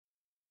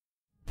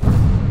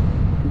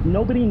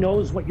nobody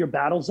knows what your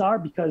battles are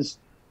because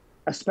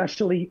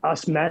especially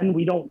us men,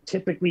 we don't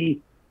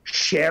typically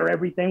share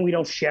everything. We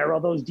don't share all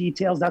those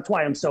details. That's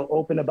why I'm so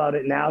open about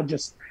it now,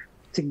 just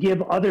to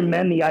give other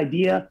men the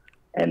idea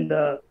and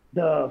the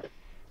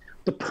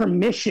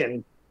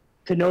permission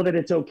to know that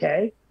it's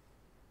okay.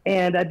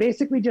 And I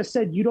basically just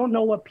said, you don't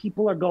know what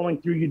people are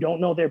going through. You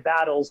don't know their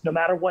battles. No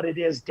matter what it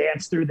is,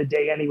 dance through the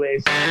day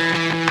anyways.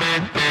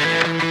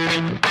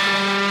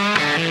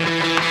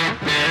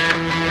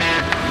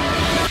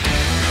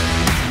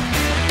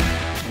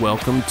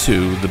 Welcome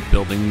to the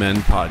Building Men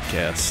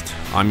Podcast.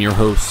 I'm your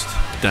host,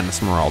 Dennis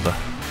Meralda.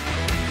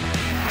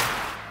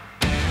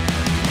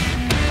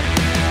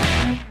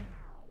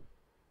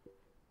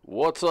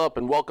 What's up,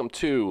 and welcome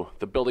to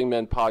the Building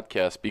Men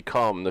Podcast.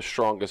 Become the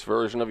strongest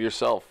version of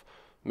yourself,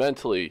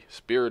 mentally,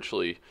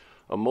 spiritually,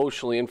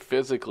 emotionally, and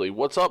physically.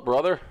 What's up,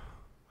 brother?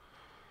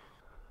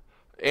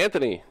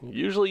 Anthony,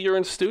 usually you're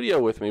in studio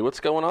with me. What's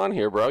going on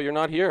here, bro? You're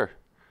not here.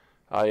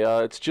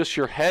 It's just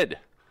your head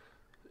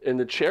in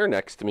the chair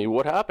next to me.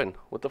 What happened?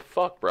 What the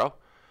fuck, bro?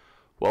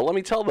 Well, let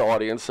me tell the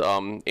audience,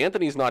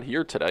 Anthony's not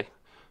here today.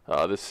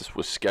 This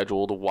was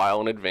scheduled a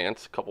while in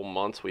advance, a couple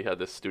months. We had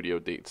this studio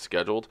date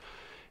scheduled.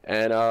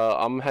 And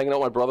I'm hanging out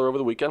with my brother over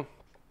the weekend,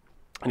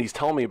 and he's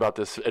telling me about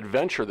this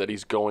adventure that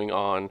he's going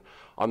on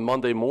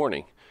Monday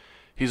morning.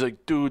 He's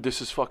like, dude,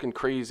 this is fucking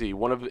crazy.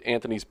 One of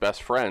Anthony's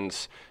best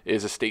friends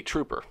is a state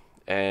trooper,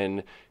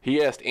 and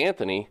he asked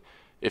Anthony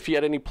if he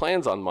had any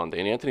plans on Monday.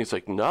 And Anthony's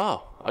like,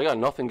 no, I got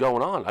nothing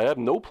going on. I have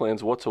no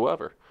plans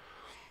whatsoever.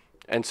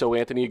 And so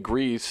Anthony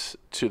agrees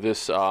to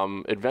this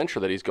adventure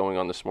that he's going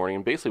on this morning.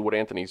 And basically what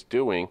Anthony's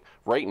doing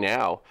right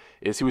now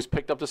is he was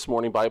picked up this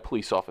morning by a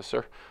police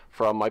officer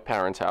from my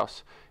parents'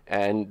 house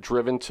and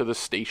driven to the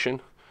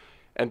station.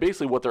 And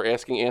basically what they're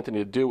asking Anthony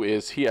to do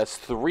is he has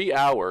 3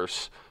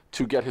 hours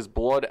to get his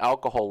blood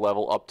alcohol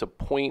level up to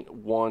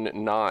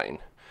 0.19.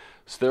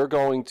 So they're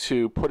going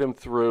to put him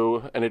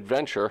through an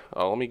adventure.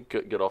 Let me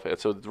get off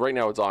it. So right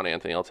now it's on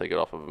Anthony. I'll take it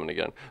off of him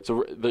again.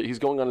 So he's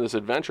going on this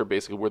adventure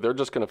basically where they're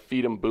just going to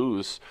feed him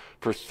booze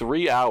for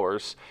 3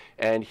 hours,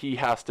 and he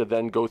has to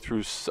then go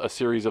through a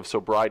series of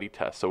sobriety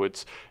tests. So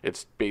it's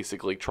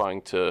basically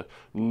trying to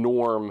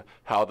norm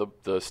how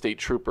the state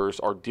troopers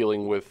are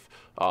dealing with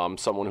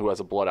someone who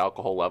has a blood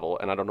alcohol level,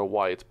 and I don't know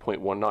why it's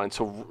 0.19.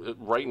 So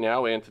right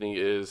now Anthony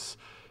is...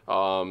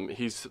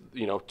 he's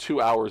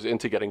 2 hours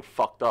into getting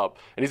fucked up,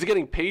 and he's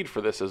getting paid for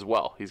this as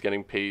well. He's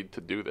getting paid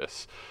to do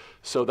this,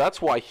 so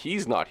that's why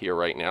he's not here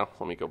right now.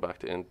 Let me go back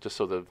to just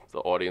so the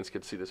audience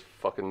can see this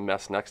fucking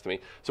mess next to me.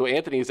 So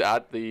Anthony's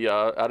at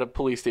a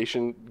police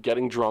station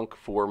getting drunk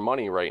for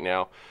money right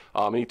now,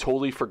 and he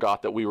totally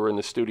forgot that we were in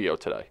the studio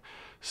today.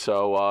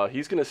 So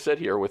he's gonna sit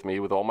here with me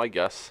with all my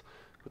guests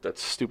with that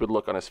stupid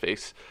look on his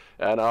face,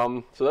 and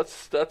so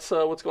that's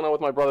what's going on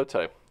with my brother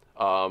today.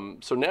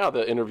 So now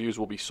the interviews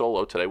will be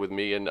solo today with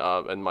me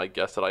and my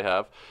guest that I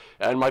have.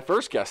 And my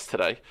first guest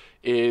today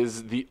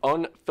is the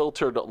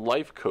Unfiltered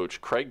life coach,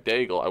 Craig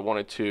Daigle. I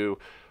wanted to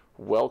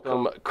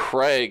welcome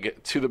Craig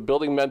to the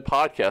Building Men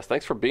Podcast.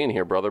 Thanks for being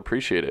here, brother.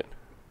 Appreciate it.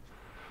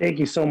 Thank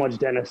you so much,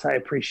 Dennis. I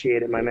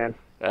appreciate it, my man.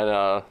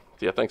 And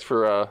yeah, thanks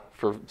for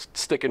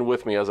sticking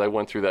with me as I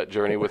went through that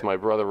journey with my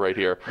brother right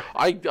here.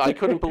 I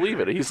couldn't believe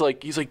it. He's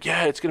like,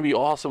 yeah, it's gonna be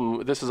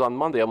awesome. This is on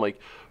Monday. I'm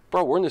like,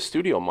 bro, we're in the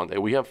studio Monday.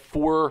 We have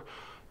 4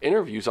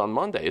 interviews on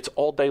Monday. It's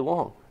all day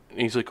long.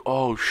 And he's like,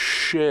 oh,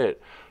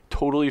 shit,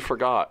 totally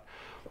forgot.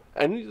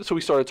 And so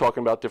we started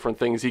talking about different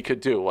things he could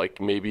do, like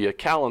maybe a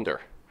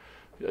calendar,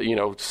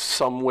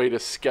 some way to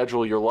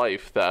schedule your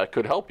life that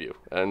could help you.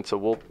 And so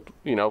we'll,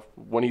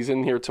 when he's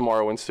in here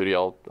tomorrow in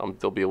studio,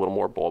 there'll be a little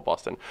more ball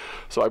busting.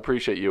 So I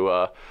appreciate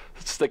you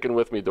sticking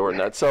with me during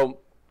that. So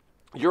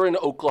you're in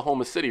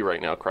Oklahoma City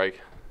right now, Craig.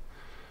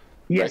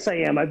 Yes, I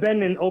am. I've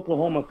been in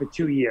Oklahoma for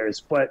 2 years,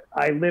 but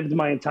I lived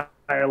my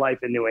entire life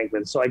in New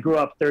England. So I grew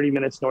up 30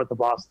 minutes north of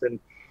Boston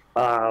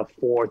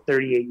for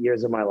 38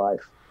 years of my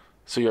life.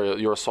 So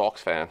you're a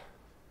Sox fan?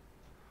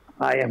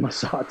 I am a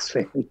Sox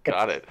fan.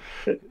 Got it.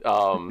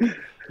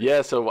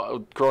 Yeah,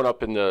 so growing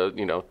up in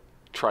the,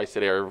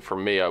 tri-state area, for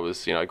me, I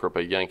was, I grew up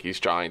at Yankees,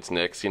 Giants,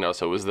 Knicks, so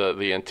it was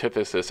the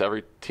antithesis.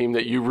 Every team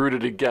that you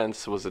rooted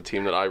against was a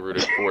team that I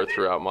rooted for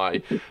throughout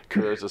my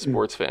career as a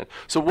sports fan.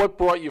 So what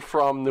brought you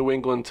from New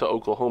England to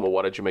Oklahoma?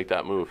 Why did you make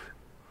that move?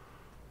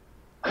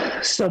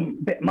 So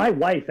my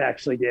wife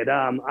actually did.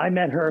 I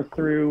met her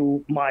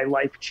through my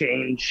life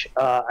change.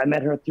 I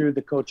met her through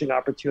the coaching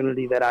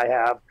opportunity that I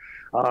have.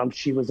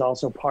 She was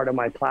also part of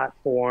my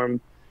platform.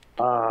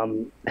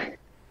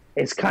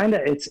 It's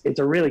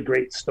a really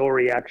great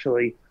story,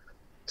 actually.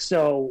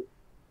 So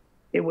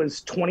it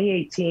was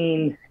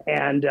 2018,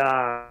 and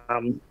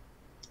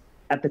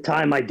at the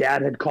time, my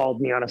dad had called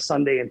me on a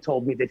Sunday and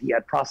told me that he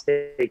had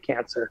prostate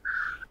cancer.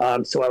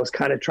 So I was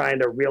kind of trying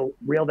to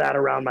reel that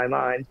around my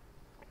mind.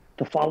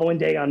 The following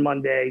day on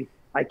Monday,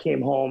 I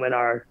came home and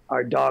our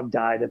dog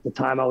died. At the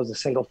time, I was a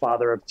single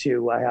father of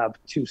 2. I have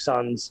 2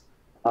 sons.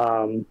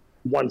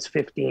 One's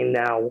 15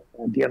 now,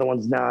 and the other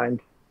one's 9.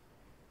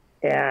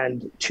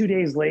 And 2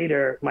 days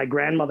later, my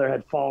grandmother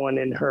had fallen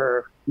in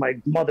my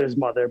mother's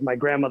mother, my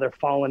grandmother,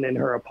 fallen in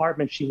her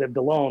apartment. She lived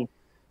alone.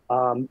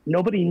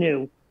 Nobody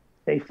knew.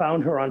 They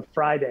found her on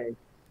Friday.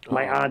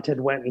 My aunt had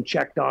went and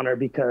checked on her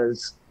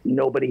because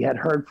nobody had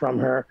heard from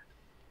her.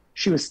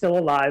 She was still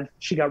alive.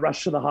 She got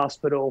rushed to the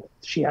hospital.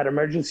 She had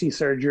emergency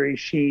surgery.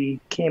 She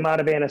came out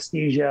of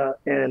anesthesia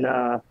and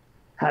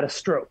had a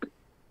stroke.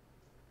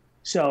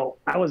 So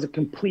I was a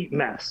complete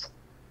mess.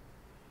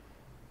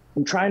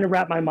 I'm trying to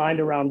wrap my mind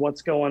around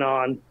what's going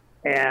on.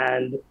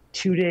 And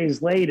 2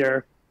 days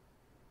later,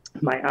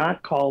 my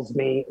aunt calls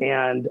me,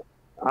 and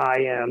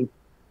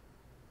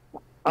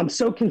I'm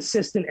so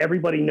consistent.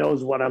 Everybody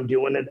knows what I'm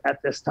doing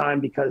at this time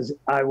because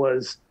I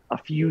was a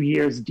few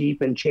years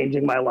deep in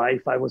changing my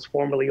life. I was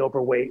formerly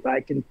overweight.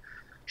 I can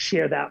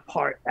share that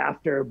part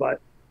after, but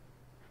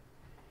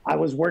I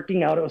was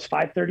working out. It was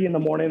 5:30 in the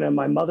morning, and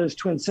my mother's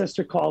twin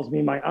sister calls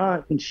me, my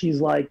aunt, and she's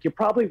like, "You're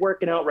probably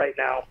working out right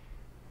now."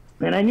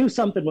 And I knew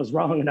something was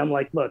wrong. And I'm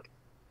like, "Look,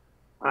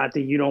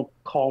 auntie, you don't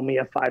call me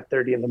at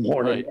 5:30 in the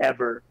morning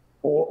ever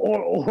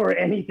or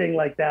anything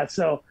like that."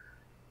 So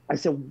I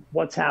said,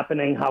 "What's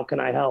happening? How can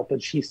I help?"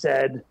 And she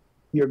said,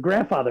 "Your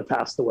grandfather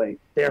passed away,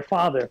 their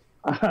father."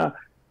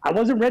 I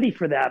wasn't ready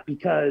for that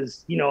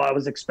because, I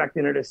was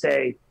expecting her to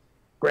say,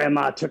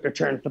 "Grandma took a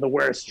turn for the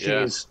worse.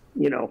 She's,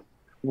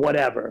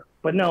 whatever."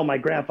 But no, my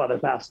grandfather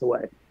passed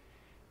away.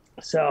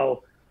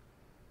 So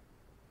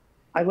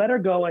I let her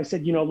go. I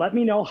said, "Let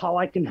me know how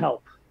I can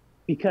help,"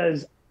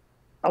 because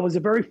I was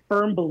a very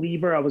firm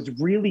believer. I was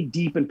really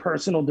deep in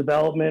personal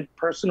development,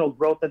 personal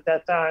growth at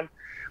that time.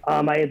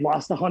 I had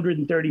lost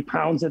 130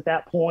 pounds at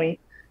that point.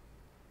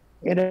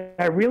 And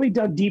I really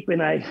dug deep,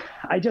 and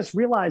I just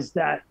realized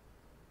that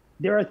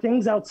there are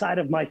things outside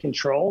of my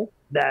control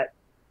that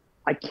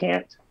I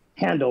can't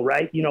handle,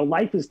 right?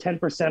 Life is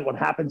 10% what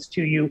happens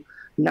to you,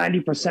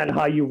 90%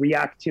 how you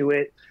react to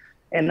it.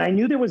 And I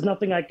knew there was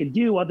nothing I could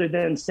do other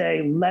than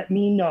say, "Let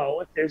me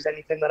know if there's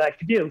anything that I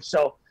could do."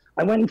 So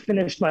I went and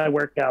finished my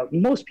workout.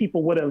 Most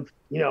people would have,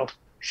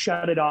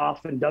 shut it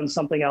off and done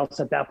something else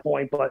at that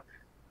point. But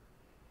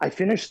I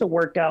finished the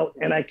workout,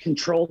 and I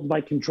controlled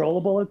my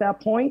controllable at that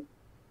point.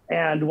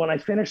 And when I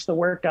finished the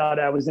workout,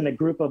 I was in a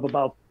group of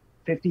about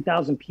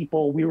 50,000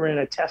 people. We were in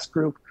a test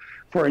group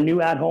for a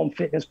new at-home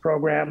fitness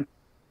program.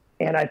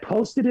 And I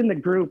posted in the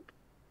group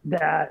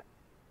that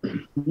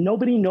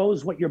nobody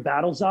knows what your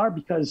battles are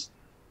because,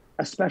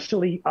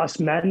 especially us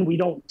men, we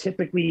don't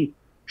typically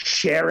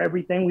share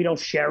everything. We don't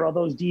share all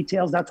those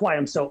details. That's why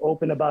I'm so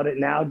open about it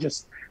now,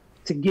 just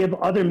to give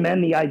other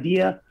men the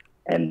idea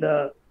and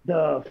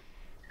the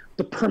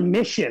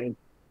permission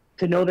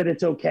to know that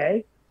it's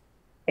okay.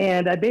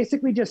 And I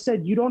basically just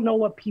said, you don't know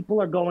what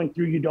people are going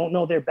through. You don't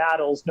know their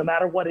battles. No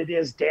matter what it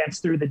is, dance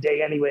through the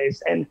day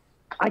anyways. And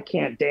I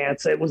can't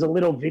dance. It was a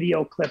little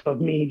video clip of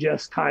me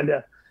just kind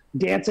of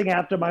dancing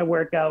after my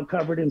workout,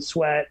 covered in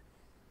sweat.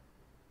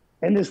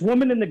 And this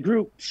woman in the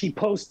group, she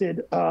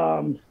posted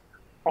on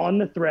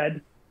the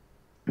thread,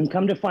 and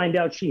come to find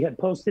out she had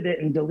posted it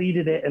and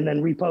deleted it and then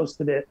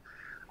reposted it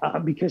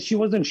because she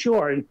wasn't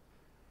sure. And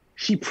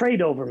she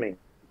prayed over me.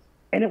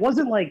 And it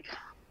wasn't like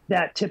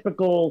that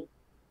typical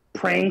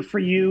praying for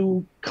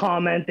you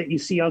comment that you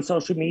see on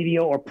social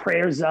media or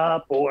prayers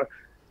up, or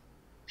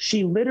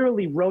she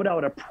literally wrote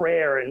out a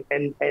prayer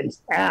and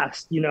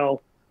asked,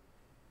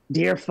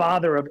 "Dear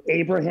Father of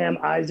Abraham,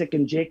 Isaac,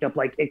 and Jacob,"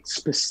 like it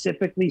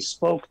specifically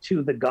spoke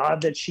to the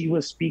God that she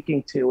was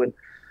speaking to, and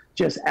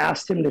just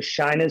asked him to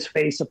shine his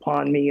face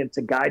upon me and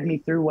to guide me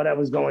through what I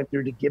was going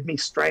through, to give me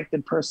strength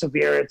and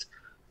perseverance.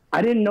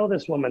 I didn't know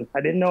this woman.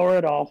 I didn't know her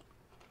at all.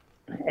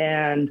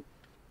 And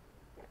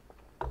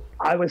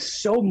I was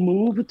so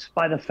moved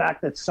by the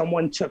fact that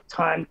someone took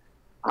time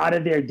out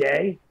of their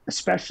day,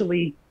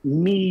 especially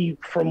me.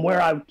 From where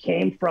I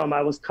came from,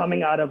 I was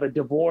coming out of a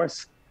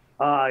divorce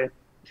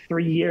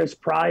 3 years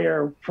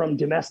prior from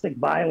domestic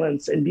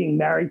violence and being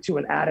married to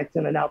an addict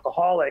and an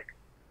alcoholic.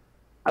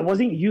 I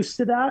wasn't used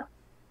to that.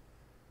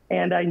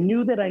 And I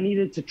knew that I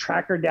needed to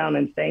track her down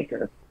and thank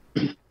her.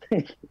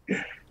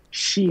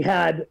 She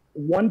had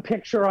one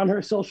picture on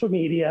her social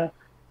media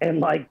and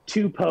like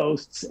 2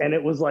 posts, and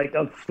it was like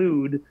of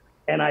food.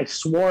 And I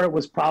swore it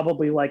was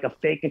probably like a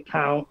fake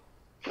account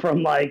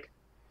from like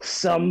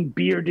some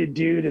bearded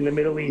dude in the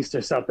Middle East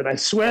or something. I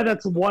swear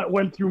that's what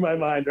went through my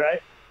mind,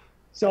 right?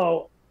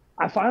 So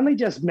I finally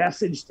just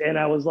messaged, and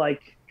I was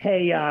like,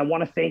 "Hey, I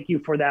want to thank you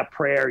for that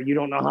prayer. You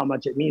don't know how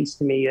much it means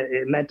to me.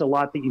 It meant a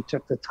lot that you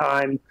took the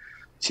time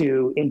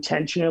to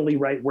intentionally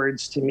write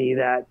words to me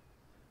that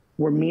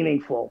were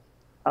meaningful."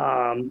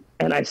 And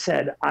I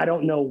said, "I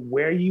don't know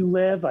where you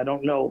live. I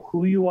don't know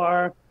who you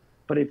are.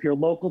 But if you're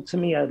local to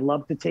me, I'd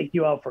love to take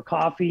you out for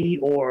coffee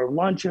or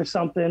lunch or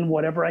something,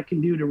 whatever I can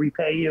do to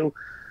repay you."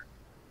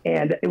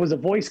 And it was a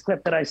voice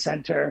clip that I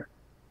sent her.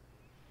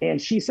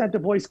 And she sent a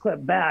voice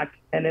clip back,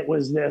 and it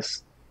was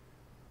this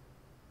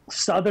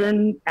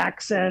Southern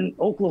accent,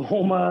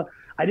 Oklahoma.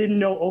 I didn't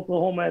know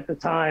Oklahoma at the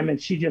time.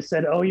 And she just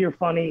said, "Oh, you're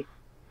funny.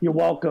 You're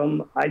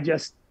welcome. I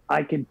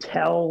could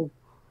tell,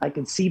 I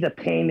could see the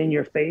pain in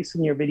your face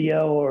in your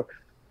video,"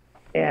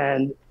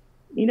 And,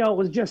 you know, it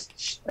was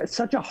just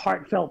such a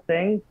heartfelt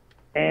thing.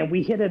 And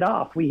we hit it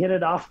off. We hit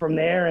it off from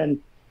there.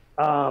 And,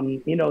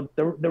 you know,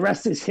 the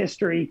rest is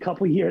history. A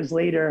couple years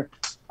later,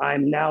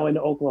 I'm now in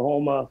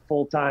Oklahoma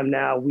full time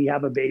now. We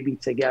have a baby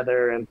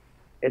together, and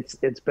it's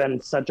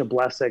been such a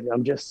blessing.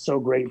 I'm just so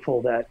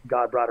grateful that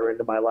God brought her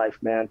into my life,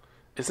 man.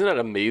 Isn't that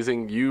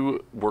amazing?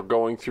 You were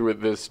going through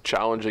this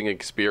challenging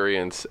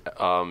experience,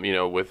 you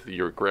know, with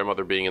your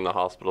grandmother being in the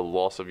hospital, the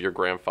loss of your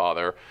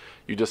grandfather.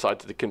 You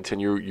decided to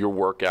continue your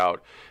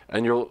workout,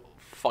 and you're,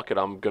 fuck it,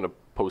 I'm going to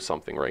post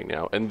something right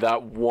now. And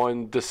that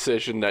one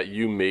decision that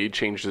you made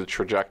changed the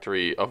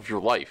trajectory of your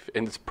life.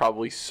 And it's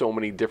probably so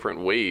many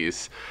different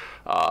ways.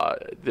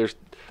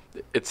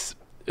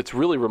 It's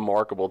really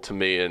remarkable to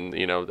me, and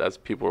you know, as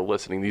people are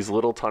listening, these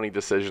little tiny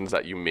decisions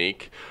that you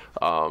make,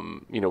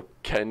 you know,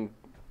 can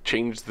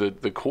change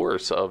the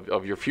course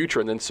of your future,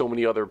 and then so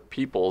many other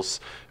people's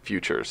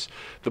futures.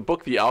 The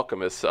book The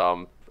Alchemist,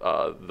 the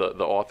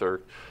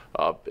author,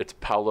 it's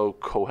Paulo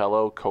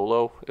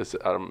Coelho.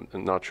 I'm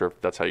not sure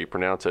if that's how you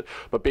pronounce it,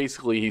 but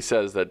basically he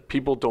says that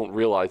people don't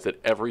realize that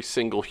every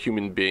single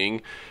human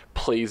being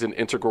plays an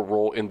integral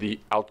role in the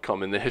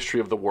outcome in the history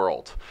of the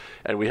world,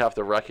 and we have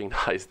to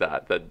recognize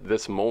that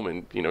this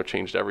moment, you know,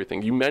 changed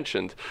everything. You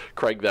mentioned,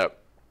 Craig, that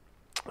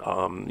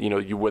you know,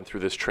 you went through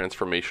this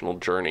transformational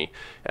journey,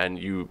 and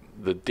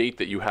the date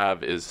that you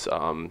have is,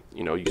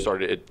 you know, you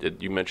started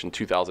you mentioned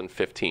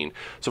 2015.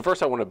 So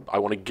first I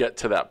want to get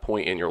to that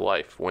point in your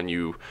life when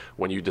you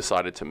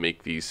decided to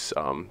make these,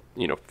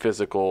 you know,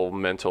 physical,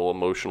 mental,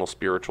 emotional,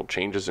 spiritual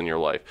changes in your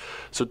life.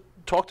 So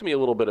talk to me a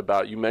little bit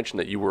about, you mentioned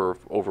that you were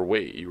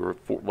overweight. You were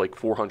like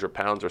 400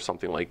 pounds or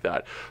something like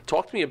that.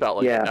 Talk to me about,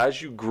 like,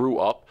 as you grew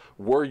up,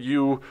 were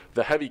you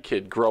the heavy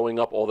kid growing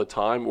up all the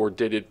time, or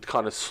did it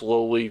kind of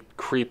slowly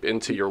creep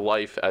into your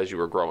life as you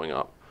were growing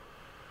up?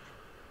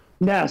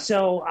 No,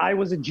 so I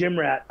was a gym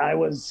rat. I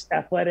was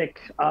athletic.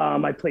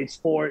 I played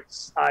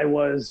sports. I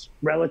was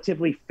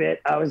relatively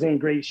fit. I was in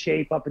great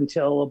shape up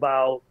until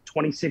about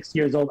 26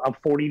 years old. I'm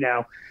 40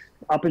 now.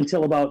 Up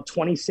until about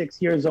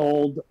 26 years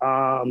old,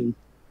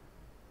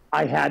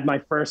 I had my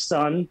first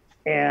son,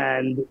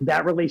 and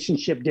that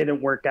relationship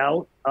didn't work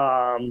out.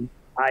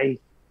 I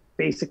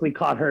basically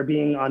caught her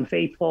being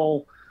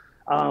unfaithful.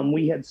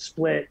 We had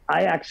split.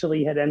 I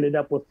actually had ended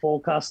up with full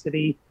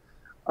custody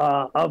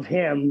of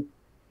him,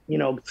 you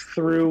know,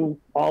 through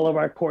all of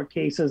our court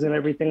cases and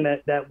everything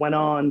that went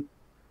on,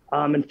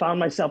 and found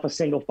myself a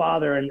single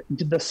father. And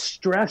the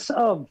stress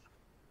of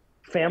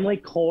family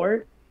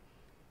court,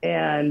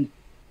 and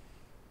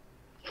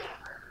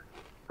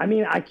I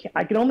mean, I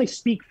can only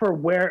speak for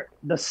where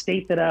the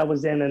state that I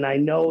was in, and I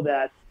know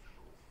that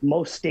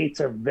most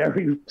states are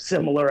very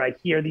similar. I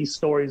hear these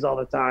stories all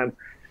the time.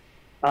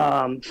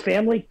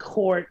 Family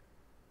court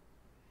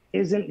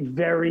isn't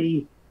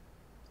very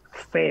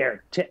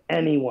fair to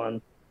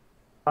anyone,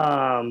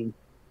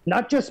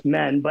 not just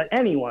men, but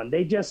anyone.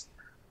 They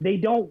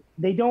don't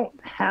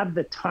have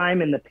the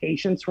time and the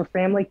patience for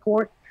family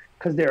court,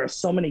 because there are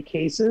so many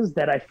cases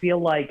that I feel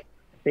like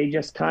they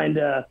just kind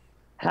of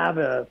have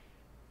a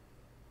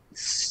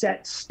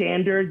set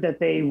standard that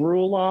they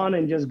rule on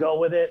and just go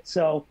with it.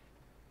 So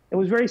it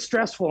was very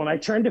stressful, and I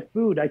turned to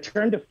food. I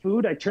turned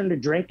to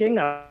drinking.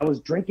 I was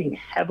drinking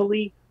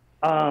heavily,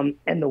 and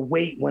the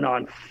weight went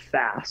on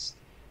fast.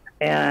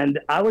 And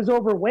I was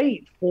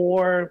overweight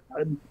for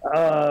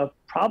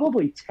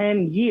probably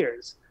 10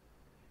 years.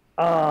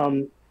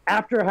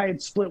 After I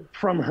had split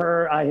from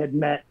her, I had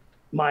met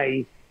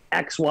my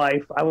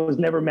ex-wife. I was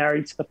never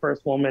married to the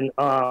first woman.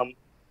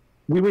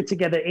 We were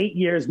together 8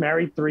 years,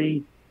 married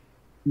 3.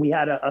 We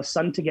had a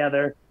son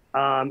together.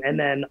 And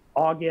then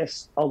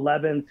August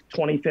 11th,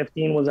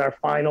 2015 was our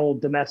final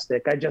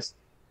domestic.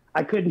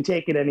 I couldn't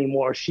take it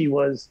anymore. She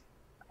was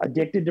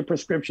addicted to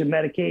prescription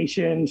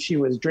medication. She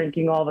was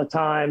drinking all the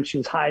time. She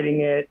was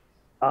hiding it.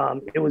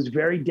 It was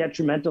very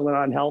detrimental and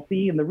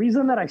unhealthy. And the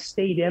reason that I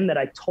stayed in, that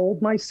I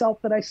told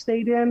myself that I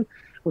stayed in,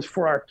 was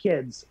for our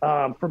kids,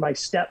 for my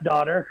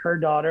stepdaughter, her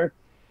daughter,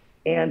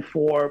 and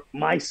for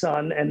my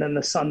son, and then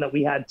the son that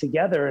we had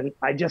together. And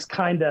I just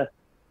kind of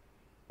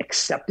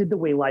accepted the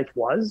way life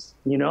was.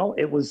 You know,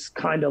 it was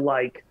kind of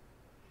like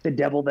the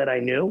devil that I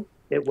knew.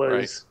 It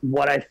was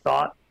what I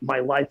thought my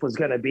life was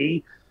going to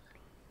be.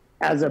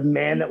 As a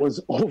man that was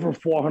over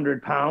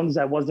 400 pounds,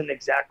 I wasn't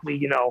exactly,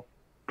 you know,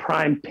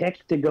 prime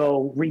pick to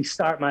go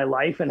restart my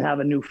life and have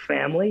a new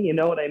family. You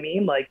know what I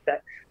mean? Like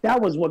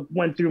that was what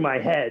went through my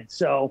head.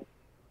 So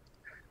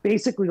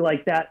basically,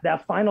 like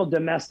that final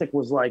domestic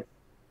was like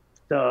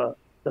the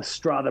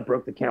straw that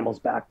broke the camel's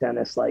back,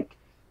 Dennis. Like,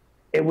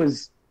 it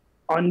was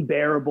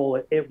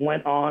unbearable. It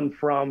went on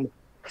from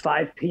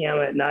 5 p.m.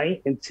 at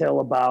night until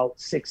about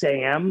 6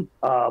 a.m.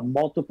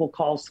 Multiple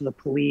calls to the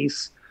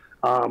police,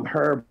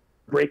 her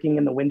breaking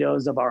in the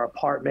windows of our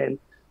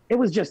apartment. It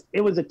was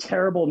a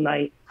terrible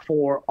night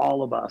for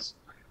all of us.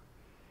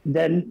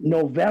 Then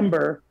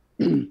November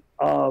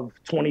of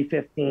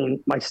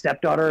 2015, my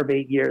stepdaughter of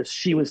 8 years,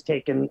 she was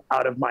taken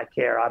out of my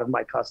care, out of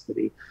my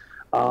custody.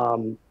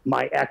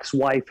 My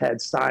ex-wife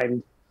had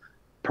signed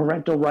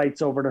parental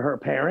rights over to her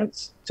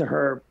parents, to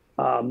her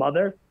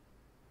mother.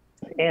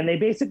 And they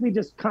basically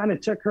just kind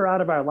of took her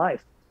out of our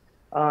life.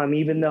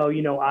 Even though,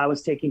 you know, I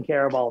was taking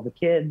care of all the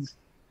kids.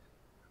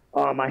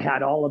 I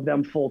had all of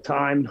them full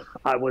time.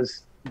 I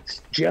was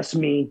just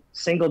me,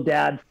 single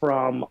dad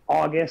from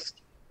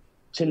August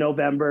to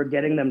November,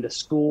 getting them to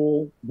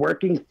school,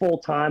 working full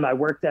time. I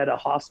worked at a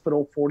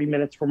hospital 40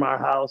 minutes from our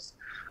house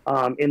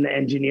in the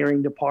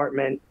engineering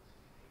department.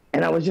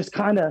 And I was just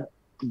kind of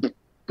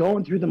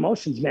going through the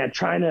motions, man,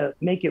 trying to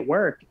make it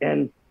work.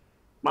 And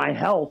my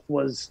health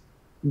was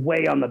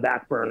way on the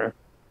back burner.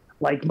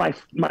 Like my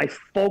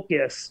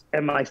focus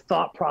and my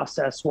thought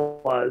process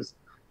was,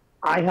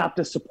 I have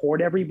to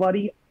support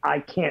everybody. I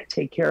can't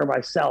take care of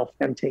myself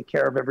and take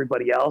care of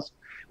everybody else,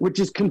 which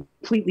is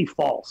completely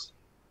false.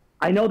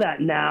 I know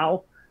that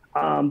now,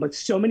 but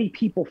so many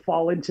people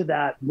fall into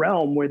that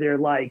realm where they're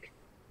like,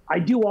 I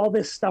do all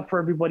this stuff for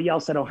everybody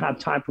else. I don't have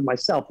time for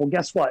myself. Well,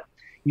 guess what?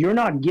 You're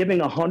not giving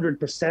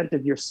 100%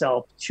 of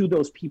yourself to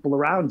those people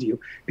around you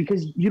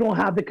because you don't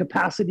have the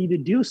capacity to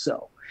do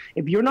so.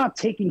 If you're not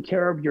taking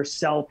care of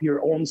yourself,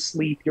 your own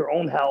sleep, your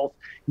own health,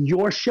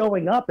 you're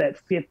showing up at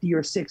 50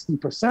 or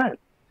 60%.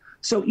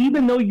 So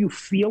even though you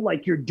feel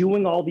like you're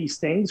doing all these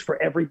things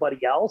for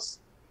everybody else,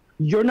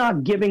 you're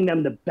not giving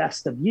them the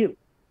best of you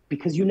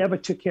because you never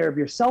took care of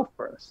yourself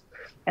first.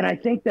 And I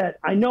think that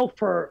I know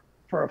for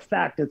a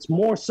fact it's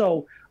more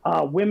so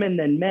women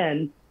than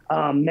men.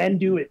 Men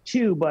do it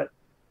too, but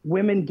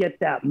women get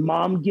that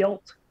mom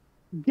guilt.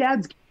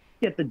 Dads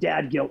get the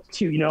dad guilt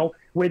too, you know,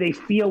 where they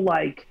feel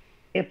like,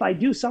 if I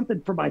do something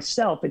for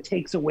myself, it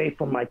takes away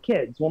from my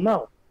kids. Well,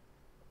 no,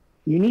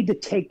 you need to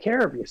take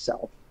care of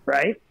yourself,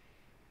 right?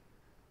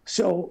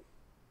 So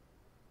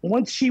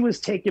once she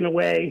was taken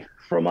away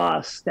from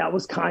us, that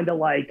was kind of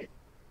like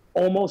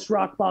almost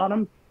rock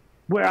bottom,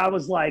 where I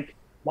was like,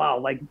 wow,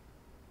 like,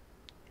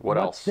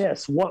 what's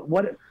this?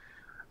 What?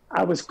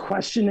 I was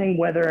questioning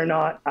whether or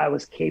not I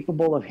was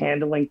capable of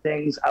handling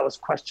things. I was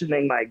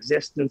questioning my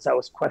existence. I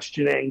was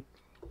questioning,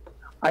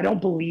 I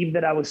don't believe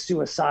that I was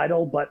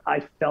suicidal, but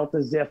I felt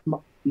as if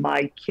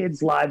my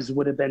kids' lives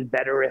would have been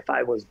better if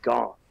I was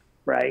gone,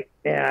 right?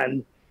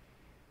 And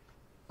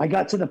I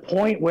got to the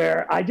point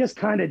where I just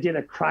kind of did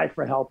a cry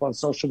for help on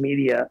social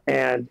media,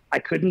 and I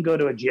couldn't go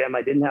to a gym.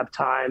 I didn't have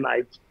time.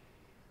 I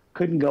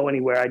couldn't go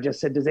anywhere. I just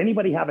said, does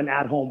anybody have an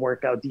at-home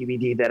workout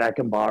DVD that I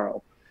can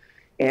borrow?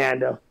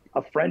 And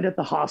a friend at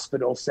the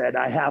hospital said,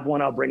 I have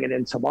one. I'll bring it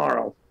in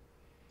tomorrow.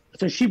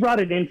 So she brought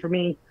it in for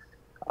me.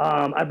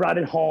 I brought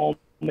it home.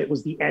 It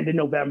was the end of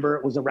November.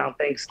 It was around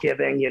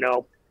Thanksgiving. You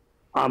know,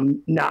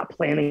 I'm not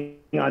planning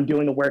on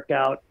doing a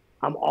workout.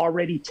 I'm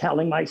already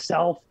telling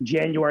myself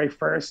January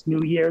 1st,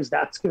 New Year's,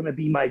 that's going to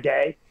be my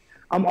day.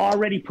 I'm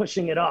already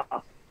pushing it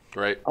off.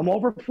 Right. I'm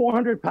over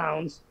 400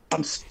 pounds.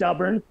 I'm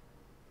stubborn.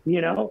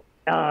 You know,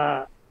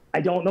 I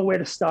don't know where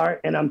to start.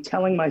 And I'm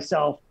telling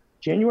myself,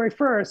 January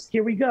 1st,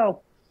 here we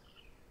go.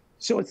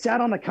 So it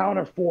sat on the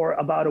counter for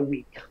about a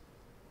week.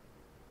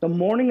 The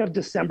morning of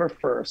December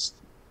 1st,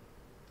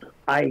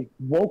 I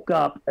woke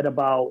up at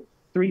about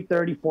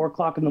 3:30, 4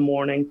 o'clock in the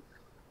morning,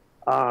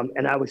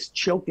 and I was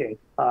choking.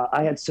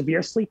 I had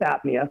severe sleep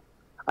apnea.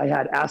 I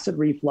had acid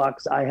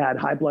reflux. I had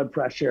high blood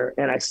pressure,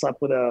 and I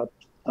slept with a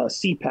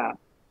CPAP.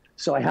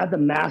 So I had the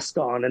mask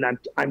on, and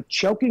I'm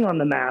choking on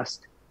the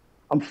mask.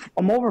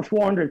 I'm over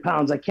 400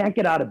 pounds. I can't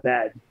get out of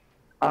bed.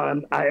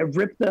 I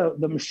ripped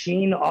the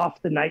machine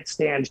off the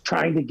nightstand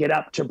trying to get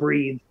up to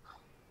breathe.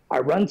 I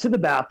run to the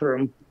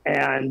bathroom,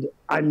 and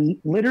I'm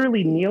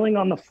literally kneeling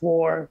on the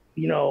floor,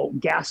 you know,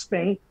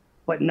 gasping,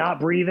 but not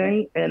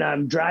breathing. And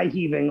I'm dry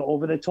heaving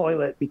over the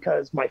toilet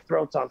because my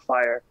throat's on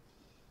fire.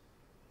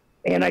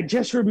 And I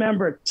just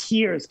remember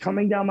tears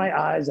coming down my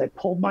eyes. I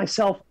pulled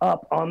myself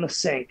up on the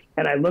sink,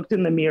 and I looked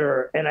in the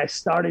mirror, and I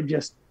started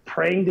just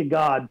praying to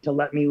God to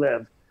let me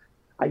live.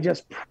 I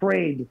just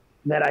prayed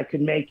that I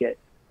could make it.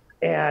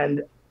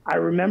 And I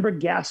remember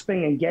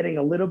gasping and getting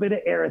a little bit of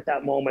air at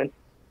that moment.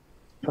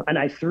 And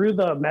I threw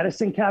the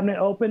medicine cabinet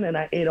open, and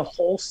I ate a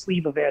whole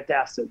sleeve of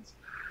antacids.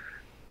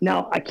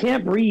 Now, I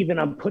can't breathe, and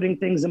I'm putting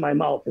things in my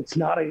mouth. It's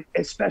not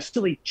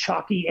especially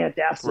chalky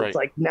antacids. Right.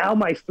 Like, now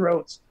my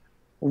throat's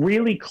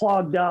really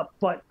clogged up,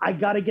 but I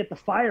got to get the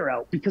fire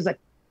out because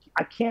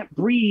I can't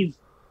breathe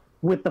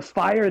with the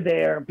fire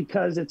there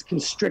because it's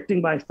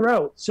constricting my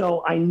throat.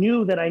 So I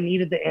knew that I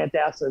needed the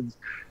antacids.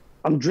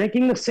 I'm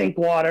drinking the sink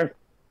water,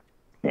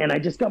 and I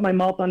just got my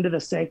mouth under the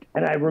sink.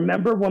 And I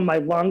remember when my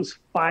lungs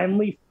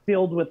finally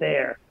filled with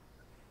air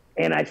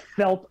and I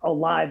felt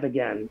alive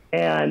again.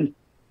 And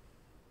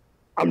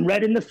I'm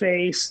red in the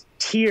face,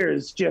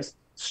 tears just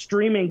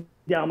streaming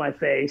down my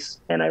face.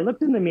 And I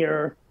looked in the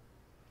mirror.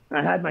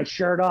 I had my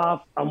shirt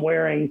off. I'm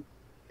wearing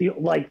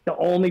the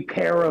only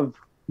pair of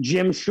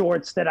gym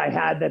shorts that I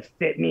had that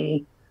fit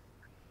me.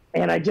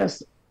 And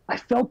I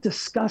felt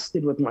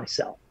disgusted with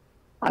myself.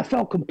 I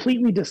felt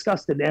completely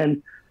disgusted.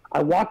 And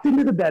I walked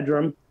into the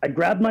bedroom, I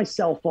grabbed my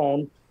cell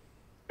phone,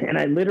 and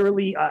I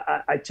literally,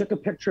 I took a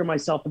picture of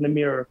myself in the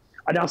mirror,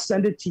 and I'll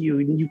send it to you,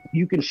 and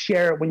you can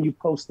share it when you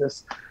post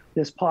this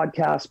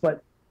podcast.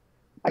 But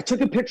I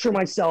took a picture of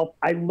myself.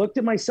 I looked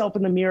at myself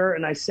in the mirror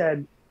and I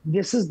said,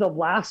 this is the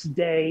last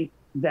day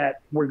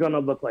that we're going to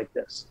look like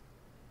this.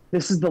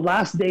 This is the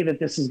last day that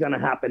this is going to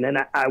happen. And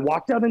I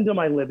walked out into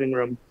my living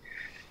room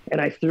and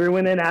I threw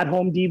in an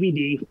at-home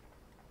DVD,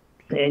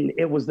 and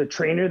it was the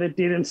trainer that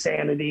did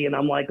Insanity. And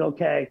I'm like,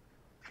 okay,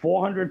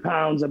 400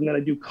 pounds. I'm going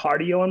to do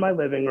cardio in my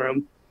living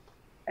room.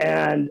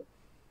 And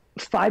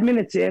 5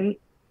 minutes in,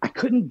 I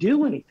couldn't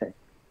do anything.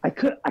 I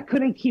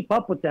couldn't keep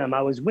up with them.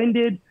 I was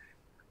winded.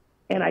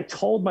 And I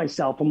told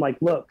myself, I'm like,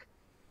 look,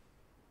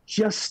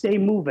 just stay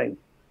moving.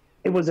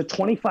 It was a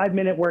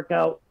 25-minute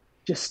workout.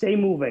 Just stay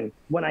moving.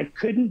 When I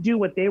couldn't do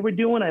what they were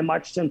doing, I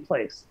marched in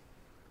place.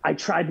 I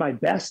tried my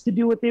best to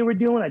do what they were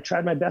doing. I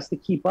tried my best to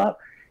keep up.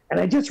 And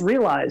I just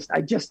realized,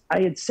 I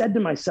had said to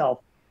myself,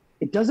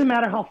 it doesn't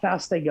matter how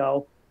fast they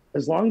go.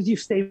 As long as you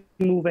stay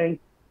moving,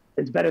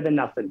 it's better than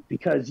nothing,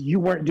 because you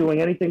weren't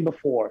doing anything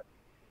before.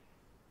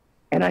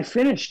 And I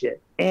finished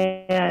it.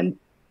 And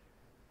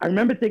I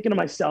remember thinking to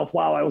myself,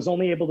 wow, I was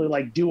only able to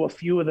like do a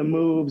few of the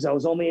moves. I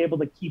was only able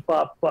to keep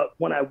up. But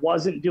when I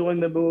wasn't doing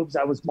the moves,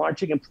 I was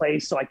marching in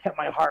place. So I kept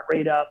my heart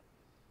rate up.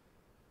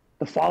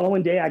 The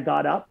following day I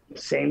got up,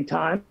 same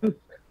time,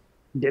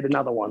 did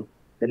another one.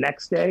 The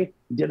next day,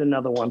 did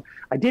another one.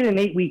 I did an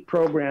 8-week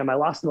program. I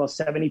lost about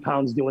 70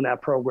 pounds doing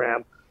that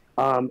program.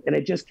 And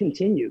it just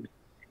continued.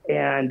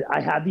 And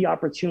I had the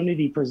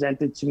opportunity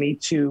presented to me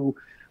to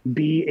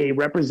be a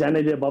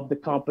representative of the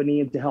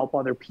company and to help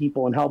other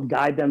people and help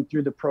guide them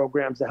through the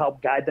programs, to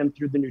help guide them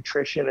through the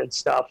nutrition and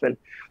stuff. And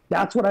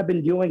that's what I've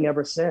been doing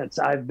ever since.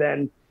 I've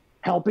been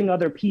helping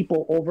other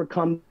people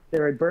overcome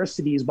their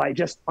adversities by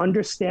just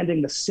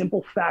understanding the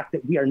simple fact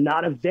that we are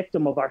not a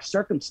victim of our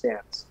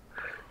circumstance.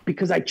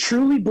 Because I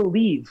truly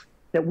believe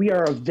that we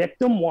are a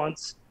victim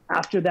once.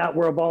 After that,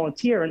 we're a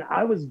volunteer. And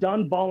I was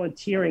done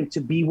volunteering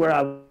to be where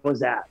I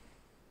was at.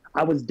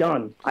 I was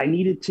done. I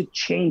needed to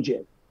change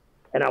it.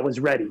 And I was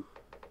ready.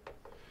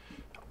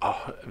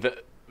 Oh,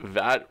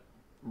 that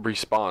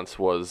response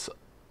was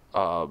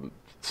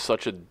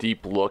such a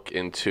deep look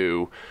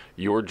into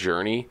your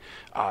journey.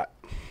 It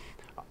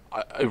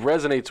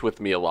resonates with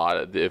me a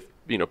lot. If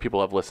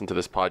people have listened to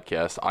this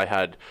podcast, I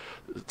had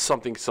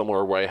something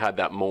similar where I had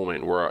that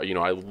moment where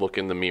I look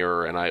in the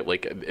mirror and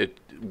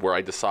where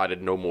I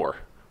decided no more,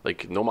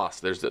 no mas.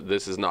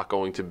 This is not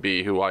going to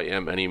be who I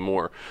am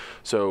anymore.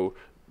 So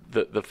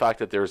the fact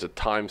that there's a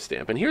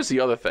timestamp, and here's the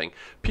other thing: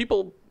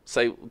 people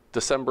say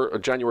December or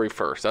January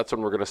 1st. That's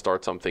when we're going to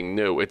start something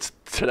new.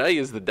 Today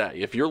is the day.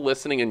 If you're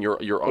listening and you're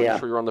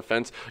unsure, you're on the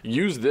fence,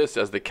 use this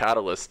as the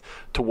catalyst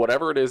to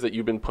whatever it is that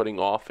you've been putting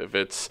off. If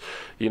it's,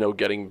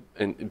 getting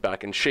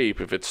back in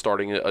shape, if it's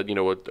starting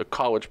a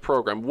college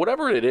program,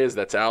 whatever it is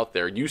that's out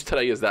there, use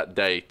today as that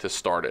day to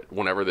start it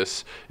whenever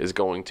this is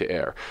going to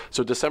air.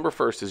 So December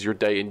 1st is your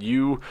day, and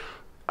you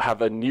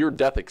have a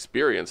near-death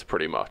experience,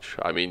 pretty much.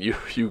 I mean,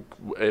 it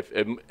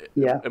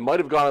might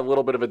have gone a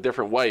little bit of a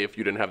different way if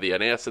you didn't have the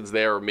antacids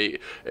there, or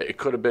it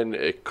could have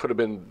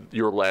been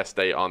your last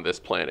day on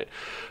this planet.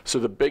 So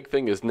the big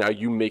thing is now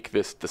you make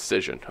this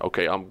decision.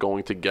 Okay, I'm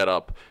going to get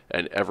up,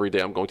 and every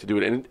day I'm going to do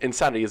it. And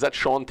Insanity, is that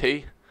Shaun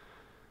T?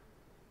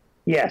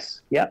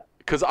 Yes. Yep.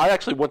 Because I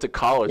actually went to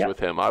college with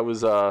him. I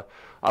was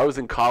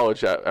in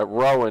college at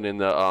Rowan in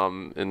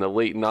the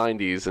late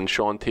 '90s, and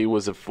Shaun T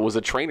was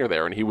a trainer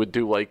there, and he would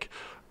do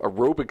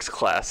aerobics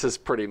classes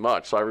pretty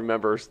much. So I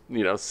remember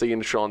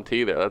seeing Shaun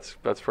T there.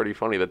 That's pretty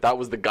funny. That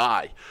was the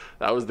guy.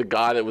 That was the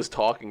guy that was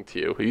talking to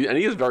you. And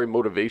he is very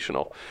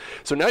motivational.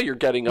 So now you're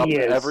getting up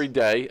every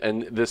day,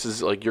 and this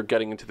is you're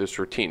getting into this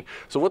routine.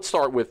 So let's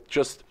start with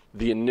just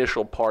the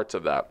initial parts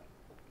of that.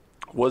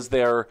 Was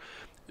there,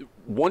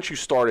 once you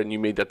started and you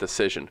made that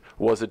decision,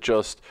 was it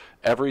just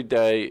every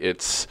day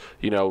it's,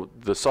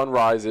 the sun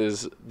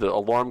rises, the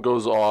alarm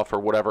goes off or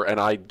whatever,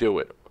 and I do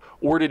it?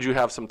 Or did you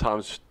have some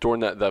times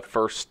during that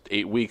first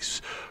 8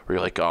 weeks where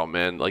you're like, oh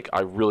man, I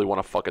really want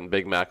a fucking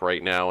Big Mac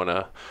right now and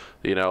a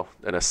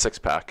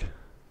 6-pack?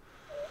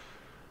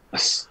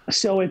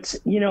 So it's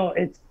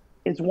 100%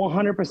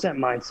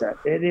 mindset.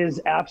 It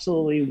is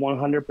absolutely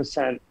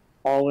 100%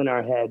 all in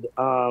our head.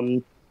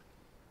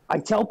 I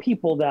tell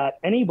people that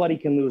anybody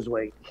can lose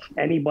weight.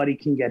 Anybody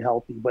can get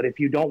healthy. But if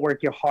you don't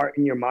work your heart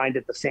and your mind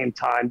at the same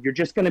time, you're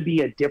just going to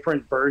be a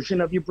different version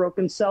of your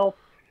broken self.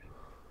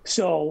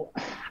 So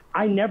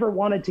I never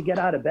wanted to get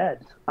out of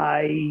bed.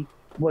 I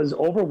was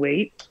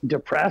overweight,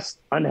 depressed,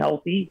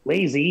 unhealthy,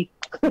 lazy.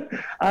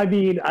 I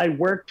mean, I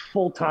worked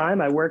full time.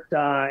 I worked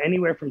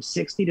anywhere from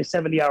 60 to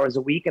 70 hours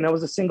a week, and I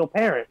was a single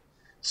parent.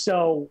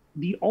 So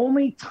the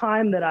only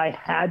time that I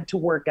had to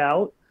work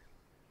out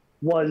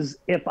was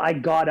if I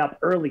got up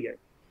earlier.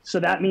 So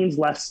that means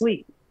less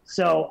sleep.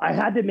 So I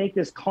had to make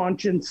this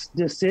conscious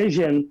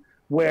decision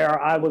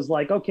where I was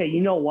like, okay,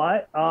 you know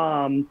what?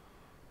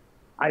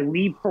 I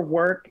leave for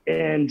work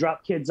and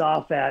drop kids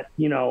off at,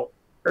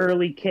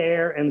 early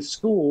care and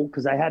school,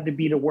 because I had to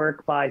be to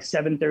work by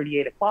 7:30,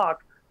 8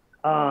 o'clock.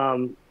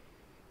 I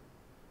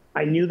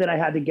knew that I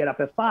had to get up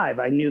at 5.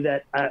 I knew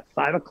that at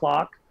 5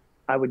 o'clock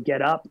I would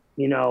get up,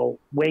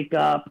 wake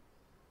up,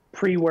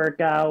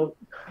 pre-workout,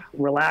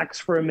 relax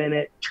for a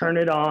minute, turn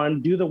it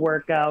on, do the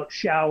workout,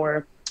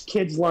 shower,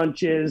 kids'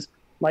 lunches.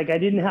 Like, I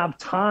didn't have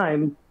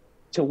time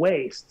to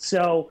waste.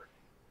 So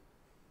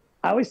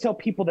I always tell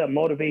people that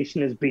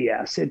motivation is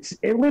BS.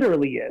 It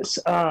literally is,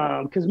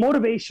 because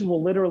motivation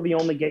will literally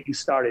only get you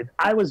started.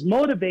 I was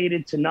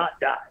motivated to not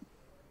die.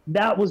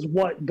 That was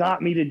what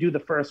got me to do the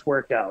first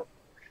workout.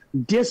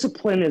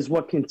 Discipline is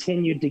what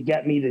continued to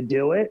get me to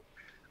do it.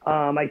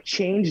 I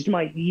changed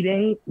my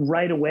eating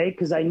right away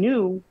because I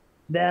knew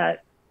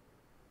that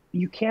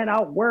you can't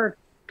outwork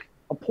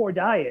a poor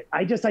diet.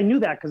 I knew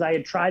that because I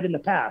had tried in the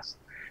past.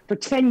 For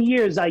 10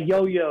 years, I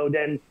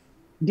yo-yoed and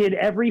did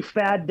every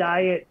fad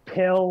diet,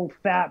 pill,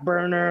 fat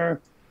burner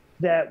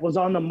that was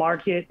on the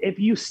market. If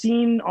you've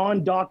seen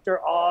on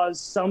Dr. Oz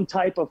some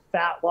type of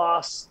fat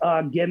loss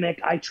gimmick,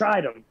 I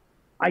tried them.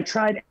 I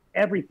tried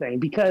everything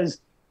because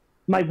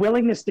my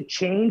willingness to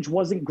change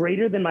wasn't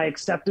greater than my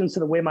acceptance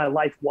of the way my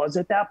life was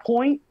at that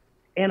point.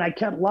 And I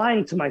kept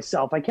lying to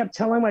myself. I kept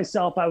telling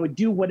myself I would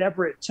do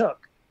whatever it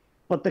took.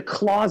 But the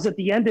clause at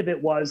the end of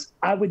it was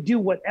I would do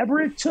whatever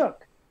it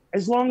took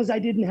as long as I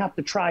didn't have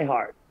to try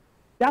hard.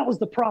 That was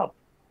the problem.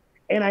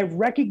 And I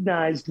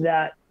recognized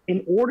that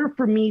in order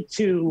for me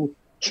to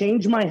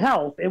change my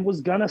health, it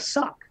was going to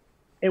suck.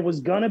 It was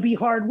going to be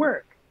hard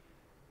work.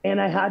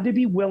 And I had to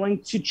be willing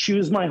to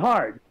choose my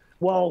hard.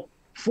 Well,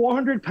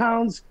 400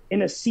 pounds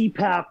in a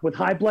CPAP with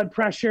high blood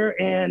pressure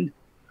and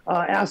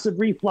acid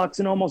reflux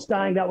and almost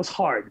dying, that was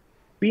hard.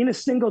 Being a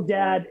single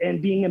dad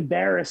and being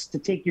embarrassed to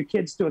take your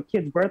kids to a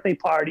kid's birthday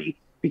party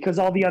because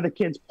all the other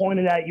kids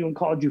pointed at you and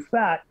called you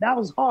fat, that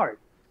was hard.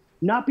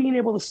 Not being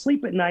able to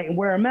sleep at night and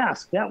wear a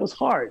mask, that was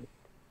hard.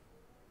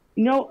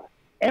 You know,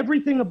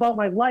 everything about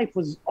my life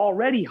was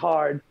already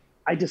hard.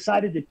 I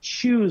decided to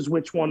choose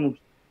which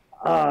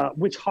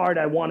hard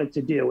I wanted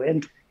to do.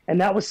 And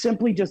that was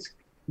simply just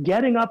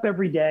getting up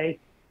every day,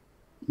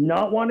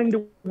 not wanting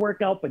to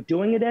work out, but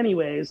doing it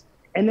anyways.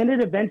 And then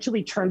it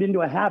eventually turned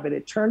into a habit.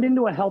 It turned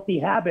into a healthy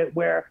habit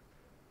where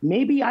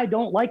maybe I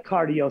don't like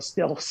cardio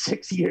still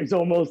 6 years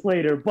almost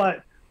later,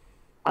 but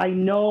I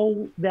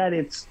know that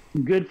it's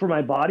good for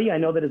my body. I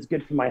know that it's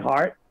good for my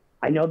heart.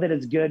 I know that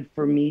it's good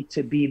for me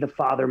to be the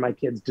father my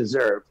kids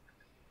deserve.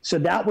 So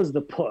that was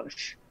the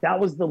push. That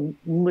was the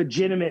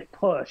legitimate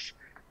push.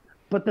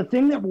 But the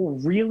thing that will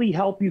really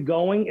help you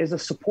going is a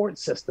support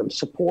system,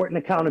 support and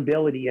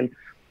accountability. And,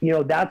 you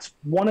know, that's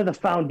one of the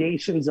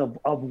foundations of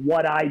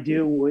what I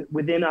do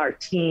within our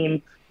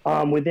team,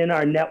 within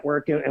our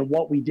network and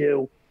what we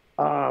do.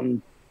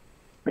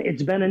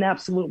 It's been an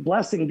absolute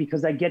blessing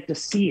because I get to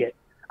see it.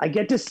 I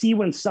get to see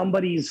when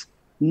somebody's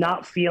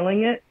not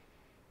feeling it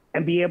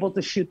and be able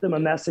to shoot them a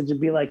message and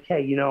be like,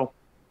 hey, you know,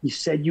 you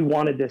said you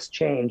wanted this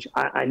change.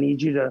 I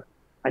need you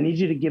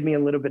to give me a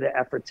little bit of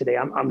effort today.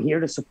 I'm here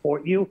to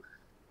support you.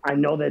 I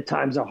know that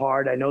times are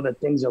hard. I know that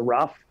things are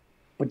rough,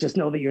 but just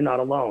know that you're not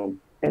alone.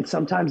 And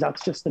sometimes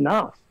that's just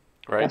enough.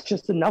 Right. That's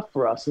just enough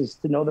for us, is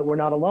to know that we're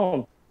not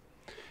alone.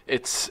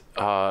 It's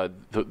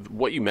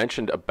what you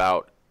mentioned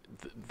about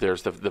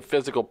there's the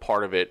physical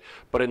part of it,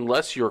 but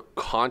unless you're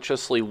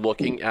consciously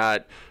looking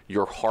at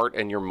your heart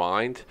and your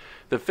mind,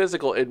 the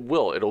physical,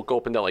 it'll go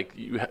up and down. Like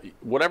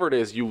whatever it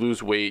is, you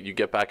lose weight, you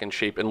get back in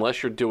shape,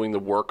 unless you're doing the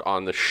work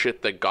on the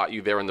shit that got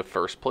you there in the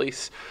first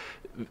place,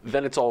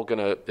 then it's all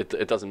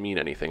it doesn't mean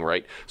anything,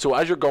 right? So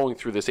as you're going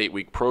through this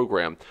 8-week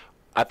program,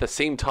 at the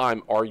same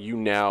time, are you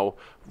now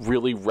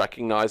really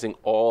recognizing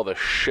all the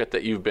shit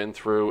that you've been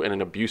through in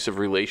an abusive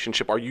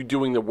relationship? Are you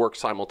doing the work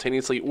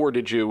simultaneously, or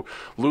did you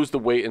lose the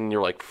weight and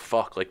you're like,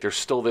 fuck, like there's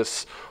still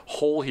this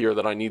hole here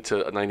that I need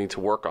to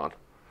work on?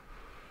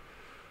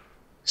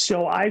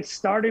 So I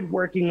started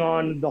working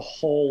on the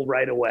hole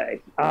right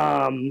away.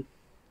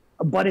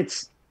 But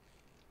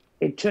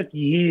it took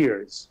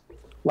years.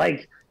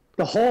 Like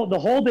the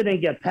hole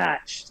didn't get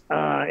patched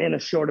in a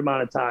short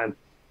amount of time.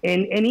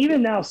 And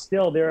even now,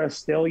 there are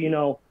still, you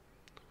know,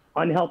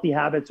 unhealthy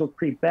habits will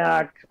creep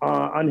back,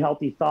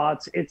 unhealthy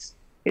thoughts.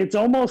 It's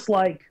almost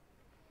like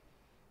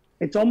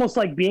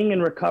being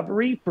in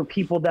recovery. For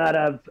people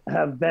that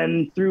have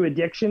been through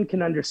addiction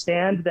can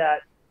understand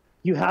that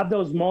you have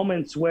those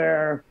moments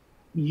where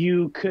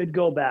you could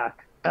go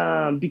back,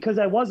 because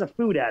I was a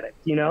food addict,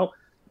 you know.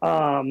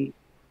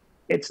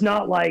 It's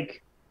not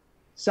like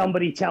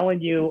somebody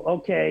telling you,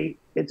 okay,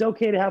 it's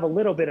okay to have a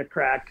little bit of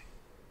crack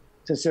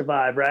to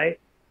survive, right?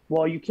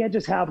 Well, you can't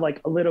just have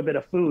like a little bit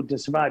of food to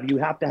survive. You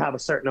have to have a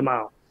certain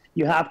amount.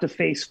 You have to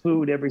face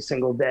food every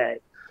single day.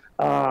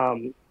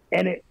 And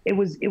it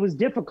was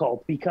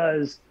difficult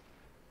because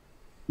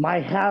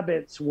my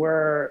habits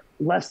were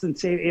less than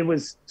safe. It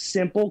was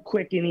simple,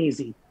 quick, and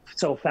easy.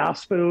 So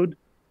fast food,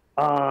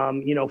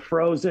 you know,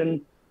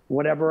 frozen,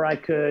 whatever I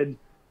could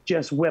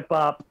just whip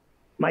up.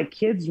 My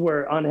kids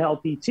were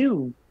unhealthy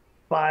too,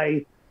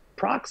 by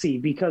proxy,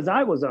 because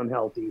I was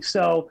unhealthy.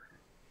 So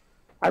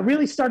I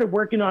really started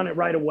working on it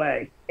right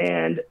away.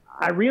 And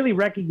I really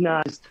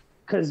recognized,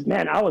 because,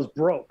 man, I was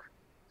broke.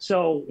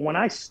 So when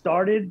I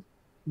started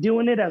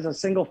doing it as a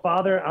single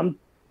father, I'm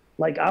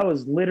Like I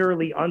was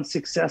literally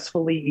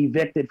unsuccessfully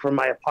evicted from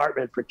my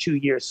apartment for 2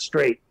 years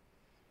straight,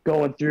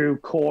 going through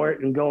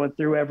court and going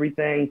through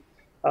everything.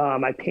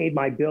 I paid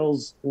my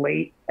bills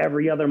late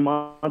every other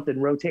month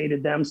and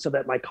rotated them so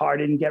that my car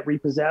didn't get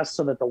repossessed,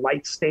 so that the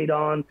lights stayed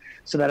on,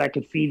 so that I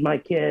could feed my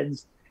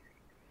kids.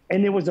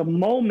 And there was a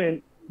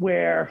moment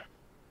where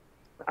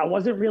I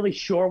wasn't really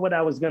sure what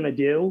I was going to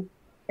do.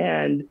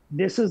 And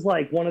this is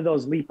like one of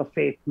those leap of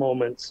faith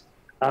moments.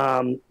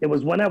 It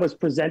was when I was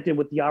presented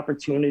with the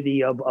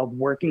opportunity of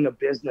working a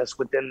business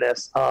within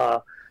this.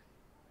 I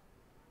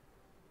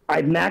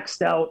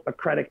maxed out a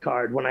credit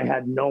card when I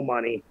had no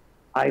money.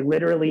 I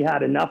literally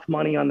had enough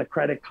money on the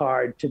credit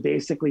card to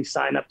basically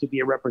sign up to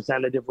be a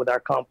representative with our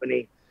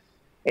company,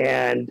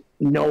 and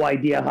no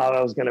idea how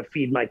I was going to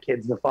feed my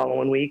kids the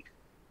following week.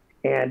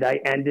 And I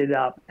ended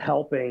up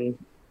helping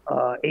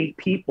 8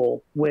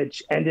 people,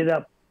 which ended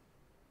up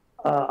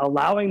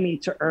allowing me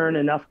to earn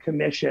enough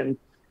commission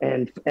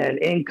and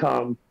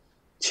income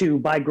to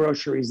buy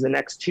groceries the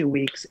next 2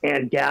 weeks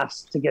and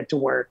gas to get to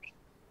work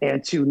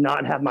and to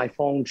not have my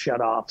phone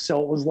shut off.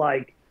 So it was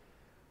like,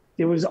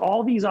 there was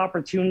all these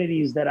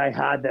opportunities that I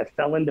had that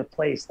fell into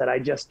place that I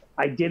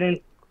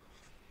didn't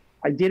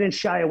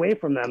shy away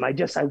from them. I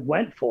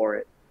went for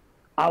it.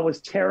 I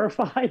was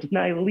terrified and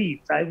I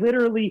leaped. I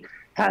literally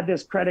had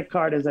this credit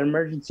card as an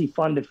emergency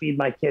fund to feed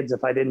my kids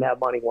if I didn't have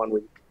money one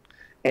week.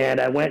 And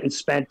I went and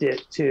spent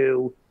it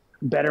to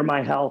better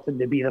my health and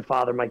to be the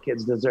father my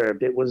kids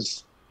deserved. It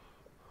was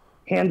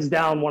hands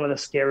down one of the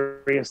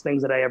scariest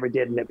things that I ever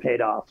did, and it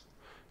paid off.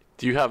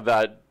 Do you have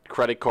that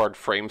credit card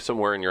framed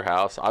somewhere in your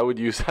house? I would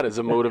use that as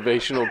a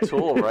motivational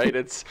tool, right?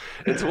 It's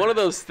one of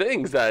those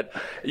things that,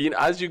 you know,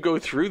 as you go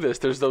through this,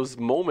 there's those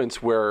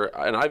moments where,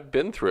 and I've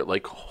been through it,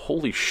 like,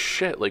 holy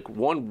shit, like,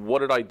 one, what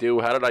did I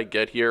do? How did I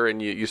get here?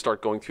 And you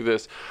start going through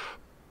this.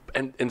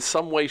 And in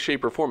some way,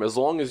 shape, or form, as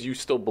long as you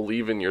still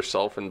believe in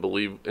yourself and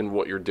believe in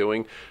what you're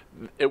doing,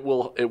 it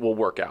will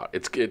work out.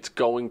 It's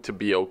going to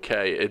be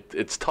okay.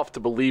 It's tough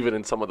to believe it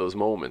in some of those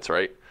moments,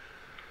 right?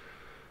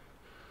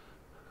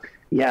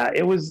 Yeah,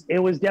 it was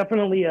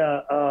definitely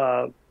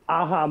a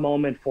aha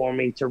moment for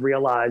me to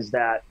realize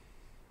that,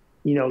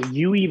 you know,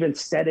 you even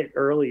said it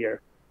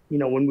earlier, you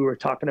know, when we were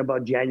talking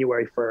about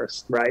January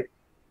 1st, right?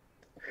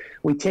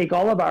 We take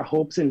all of our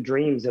hopes and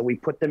dreams and we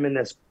put them in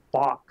this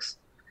box,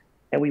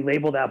 and we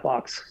label that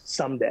box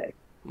someday.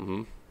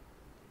 Mm-hmm.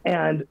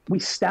 And we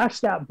stash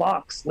that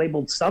box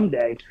labeled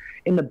someday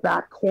in the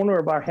back corner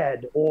of our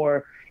head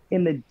or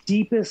in the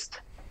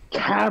deepest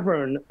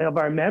cavern of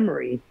our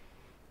memory.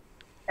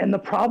 And the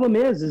problem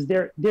is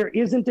there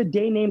isn't a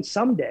day named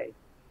someday.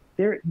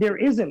 There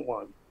isn't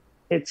one.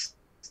 It's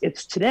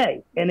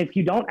today. And if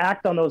you don't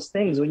act on those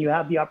things when you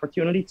have the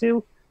opportunity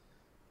to,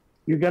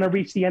 you're going to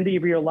reach the end of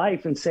your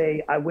life and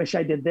say, I wish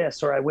I did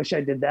this, or I wish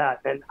I did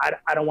that. And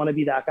I don't want to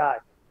be that guy.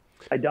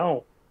 I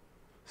don't.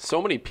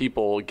 So many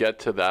people get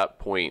to that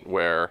point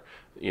where,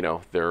 you know,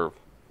 they're,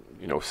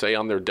 you know, say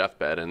on their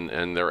deathbed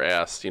and they're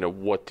asked, you know,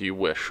 what do you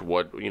wish?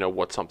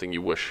 What's something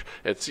you wish?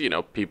 It's, you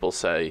know, people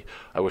say,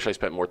 I wish I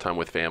spent more time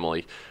with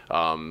family.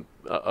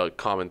 A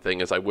common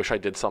thing is, I wish I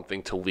did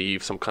something to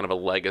leave some kind of a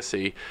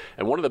legacy.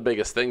 And one of the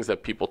biggest things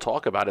that people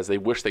talk about is they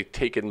wish they'd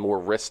taken more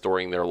risks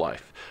during their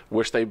life,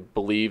 wish they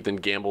believed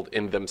and gambled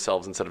in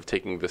themselves instead of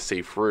taking the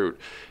safe route.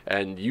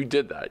 And you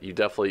did that. You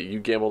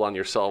gambled on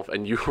yourself,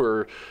 and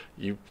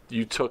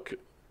you took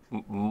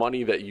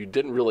money that you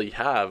didn't really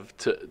have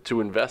to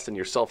invest in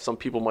yourself. Some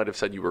people might have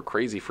said you were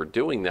crazy for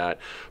doing that,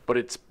 but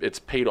it's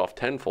paid off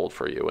tenfold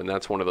for you. And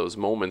that's one of those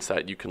moments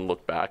that you can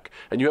look back,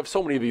 and you have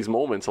so many of these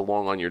moments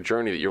along on your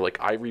journey that you're like,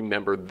 I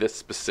remember this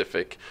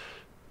specific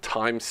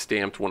time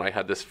stamped when I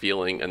had this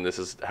feeling, and this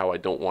is how I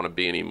don't want to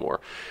be anymore.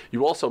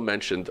 You also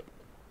mentioned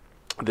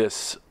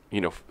this,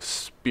 you know,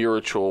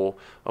 spiritual,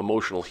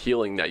 emotional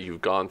healing that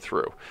you've gone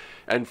through.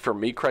 And for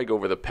me, Craig,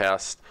 over the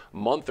past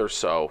month or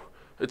so,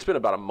 it's been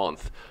about a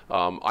month.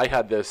 I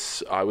had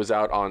this, I was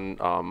out on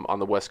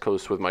the West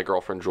Coast with my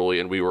girlfriend, Julie,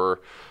 and we were,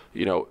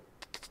 you know,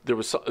 there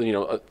was, you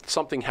know,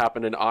 something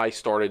happened, and I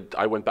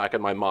went back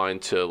in my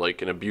mind to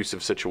like an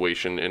abusive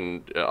situation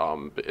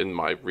in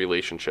my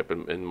relationship,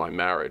 in my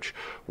marriage,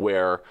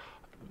 where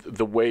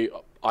the way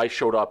I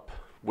showed up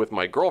with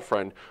my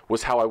girlfriend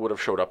was how I would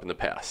have showed up in the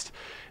past.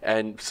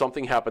 And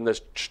something happened that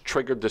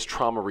triggered this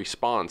trauma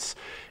response.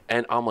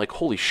 And I'm like,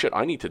 holy shit,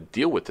 I need to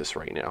deal with this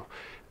right now.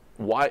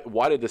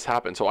 Why did this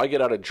happen? So I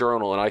get out a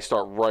journal and I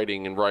start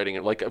writing and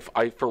like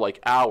for like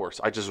hours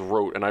I just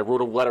wrote, and I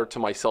wrote a letter to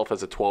myself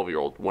as a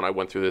 12-year-old when I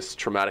went through this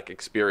traumatic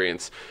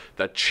experience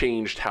that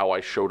changed how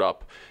I showed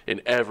up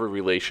in every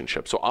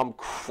relationship. So I'm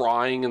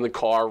crying in the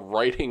car,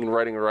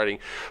 writing.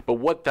 But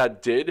what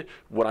that did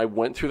when I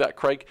went through that,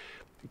 Craig,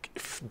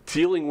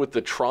 dealing with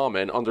the trauma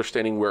and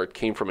understanding where it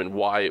came from and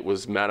why it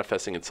was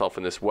manifesting itself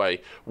in this way,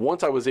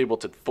 once I was able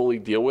to fully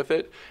deal with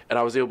it, and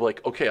I was able to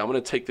like, okay, I'm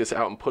going to take this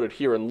out and put it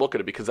here and look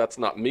at it because that's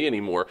not me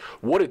anymore.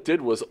 What it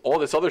did was all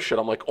this other shit,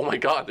 I'm like, oh my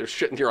God, there's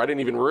shit in here I didn't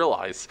even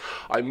realize.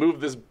 I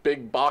moved this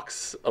big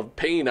box of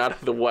pain out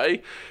of the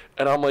way,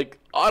 And I'm like,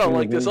 I don't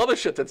like this other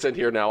shit that's in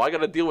here now. I got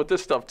to deal with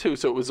this stuff too.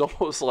 So it was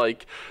almost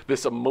like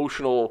this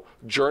emotional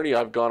journey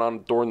I've gone on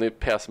during the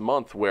past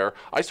month, where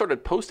I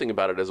started posting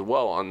about it as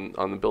well on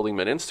the Building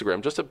Men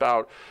Instagram, just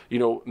about, you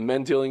know,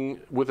 men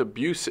dealing with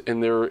abuse in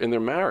their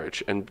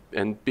marriage,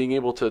 and being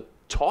able to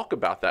talk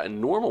about that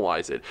and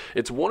normalize it.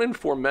 It's 1 in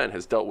 4 men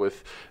has dealt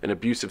with an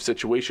abusive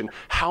situation.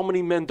 How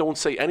many men don't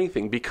say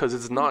anything because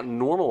it's not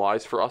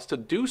normalized for us to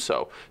do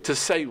so? To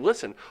say,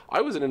 listen,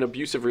 I was in an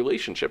abusive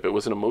relationship. It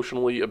was an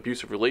emotionally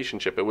abusive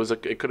relationship.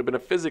 It could have been a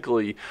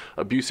physically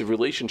abusive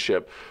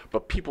relationship,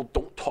 but people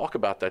don't talk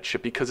about that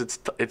shit because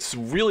it's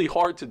really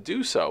hard to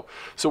do so.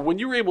 So when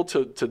you were able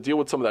to deal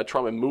with some of that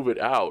trauma and move it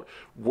out,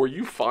 were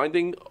you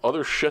finding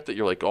other shit that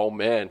you're like, oh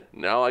man,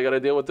 now I got to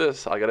deal with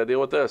this. I got to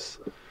deal with this.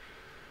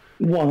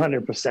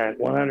 100%,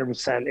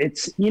 100%.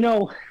 It's, you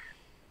know,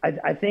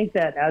 I think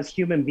that as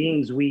human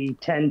beings, we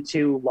tend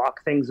to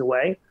lock things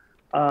away,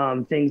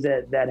 things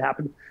that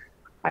happen.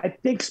 I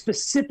think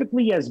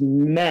specifically as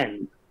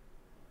men,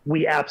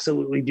 we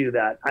absolutely do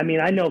that. I mean,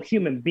 I know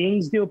human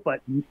beings do it,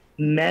 but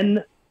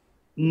men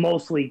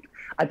mostly,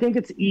 I think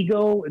it's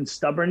ego and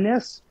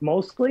stubbornness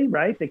mostly,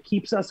 right? That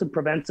keeps us and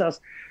prevents us,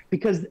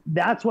 because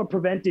that's what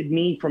prevented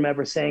me from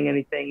ever saying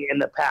anything in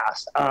the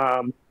past.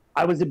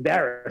 I was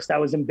embarrassed. I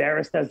was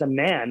embarrassed as a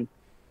man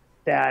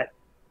that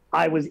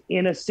I was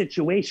in a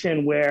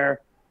situation where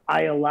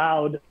I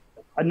allowed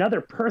another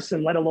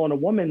person, let alone a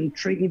woman,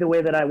 treat me the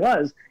way that I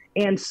was,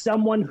 and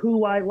someone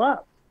who I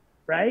loved,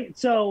 right?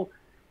 So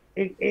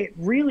it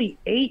really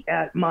ate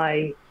at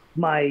my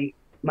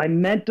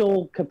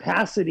mental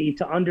capacity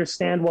to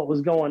understand what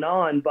was going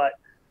on. But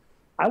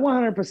I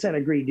 100%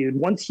 agree, dude.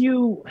 Once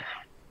you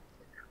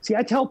see,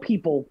 I tell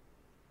people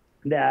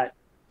that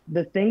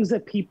the things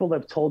that people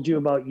have told you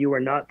about you are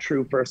not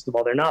true. First of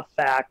all, they're not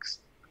facts.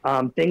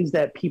 Things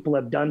that people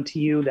have done to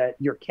you that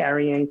you're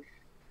carrying.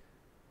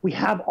 We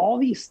have all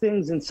these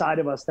things inside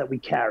of us that we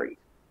carry,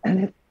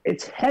 and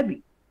it's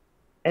heavy.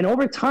 And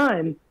over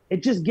time,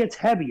 it just gets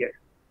heavier.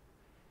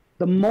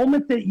 The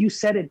moment that you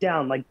set it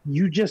down, like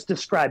you just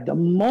described, the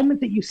moment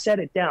that you set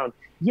it down,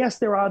 yes,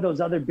 there are those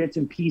other bits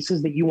and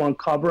pieces that you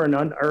uncover and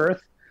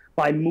unearth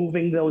by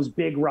moving those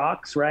big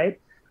rocks, right?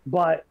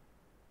 But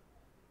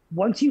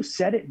once you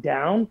set it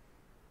down,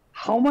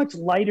 how much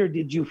lighter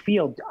did you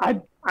feel?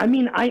 I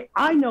mean,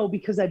 I know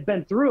because I've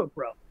been through it,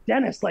 bro.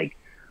 Dennis, like,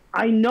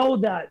 I know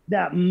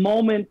that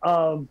moment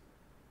of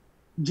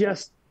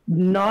just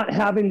not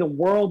having the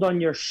world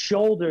on your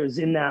shoulders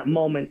in that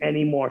moment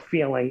anymore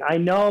feeling. I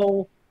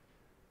know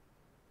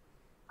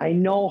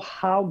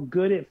how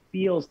good it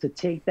feels to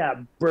take that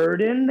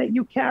burden that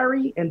you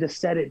carry and to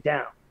set it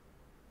down.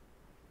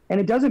 And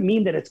it doesn't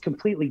mean that it's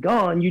completely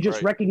gone. You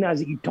just recognize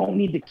that you don't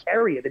need to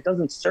carry it. It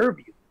doesn't serve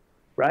you,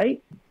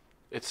 right?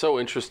 It's so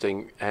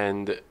interesting.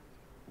 And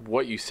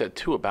what you said,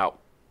 too, about,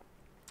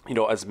 you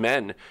know, as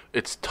men,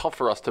 it's tough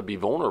for us to be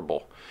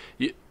vulnerable.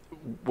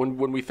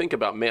 When we think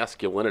about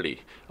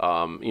masculinity,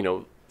 you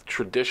know,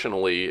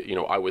 traditionally, you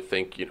know, I would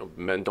think, you know,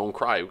 men don't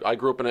cry. I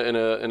grew up in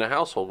a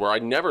household where I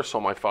never saw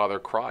my father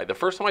cry. The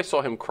first time I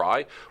saw him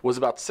cry was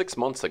about 6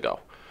 months ago.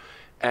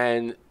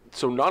 And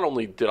so not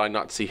only did I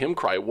not see him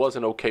cry, it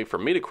wasn't okay for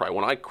me to cry.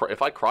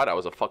 If I cried, I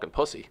was a fucking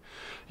pussy.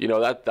 You know,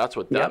 that's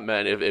what that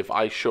meant if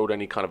I showed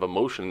any kind of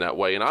emotion in that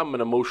way. And I'm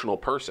an emotional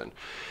person.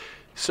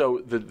 So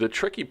the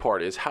tricky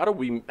part is how do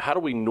we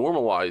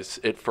normalize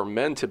it for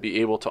men to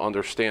be able to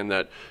understand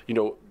that, you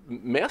know,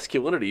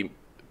 masculinity,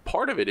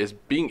 part of it is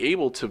being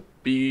able to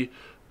be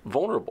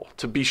vulnerable,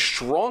 to be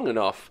strong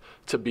enough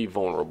to be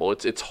vulnerable.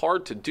 It's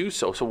hard to do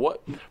so. So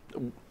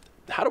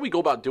how do we go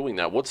about doing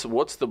that? What's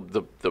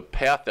the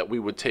path that we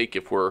would take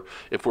if we're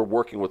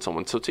working with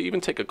someone? So to even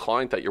take a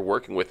client that you're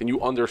working with and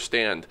you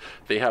understand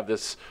they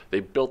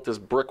built this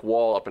brick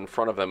wall up in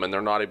front of them and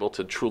they're not able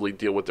to truly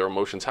deal with their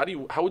emotions.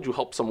 How would you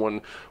help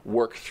someone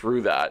work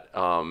through that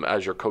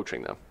as you're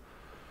coaching them?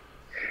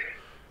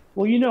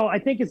 Well, you know, I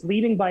think it's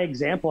leading by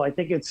example. I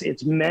think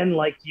it's men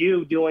like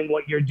you doing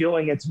what you're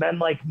doing. It's men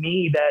like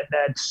me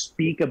that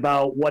speak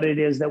about what it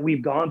is that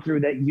we've gone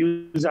through, that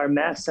use our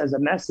mess as a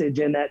message,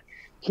 and that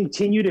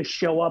continue to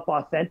show up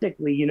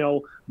authentically, you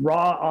know,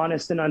 raw,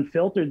 honest, and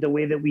unfiltered the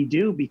way that we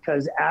do,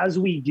 because as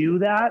we do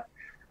that,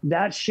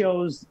 that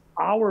shows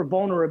our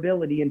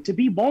vulnerability. And to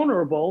be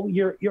vulnerable,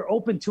 you're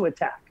open to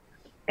attack.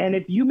 And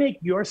if you make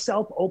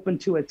yourself open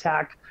to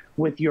attack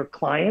with your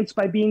clients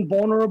by being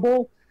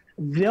vulnerable,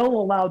 they'll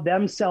allow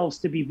themselves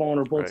to be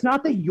vulnerable. Right. It's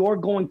not that you're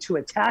going to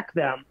attack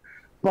them,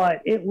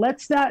 but it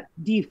lets that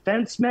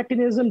defense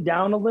mechanism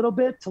down a little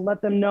bit to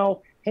let them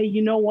know, hey,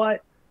 you know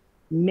what?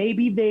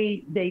 Maybe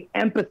they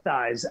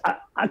empathize,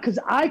 because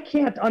I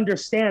can't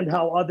understand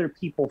how other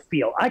people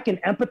feel. I can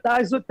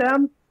empathize with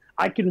them.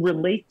 I can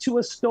relate to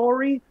a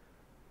story,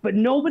 but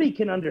nobody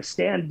can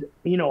understand,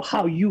 you know,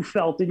 how you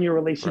felt in your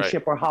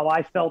relationship or how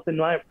I felt in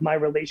my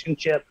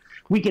relationship.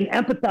 We can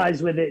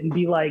empathize with it and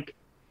be like,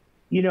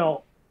 you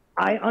know,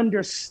 I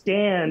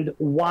understand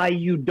why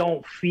you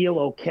don't feel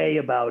okay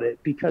about it,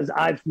 because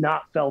I've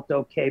not felt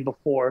okay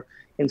before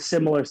in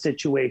similar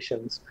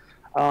situations.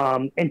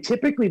 And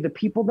typically the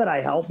people that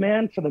I help,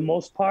 man, for the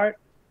most part,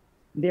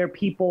 they're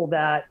people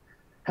that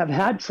have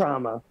had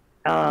trauma.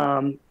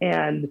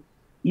 And,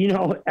 you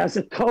know, as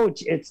a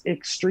coach, it's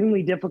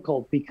extremely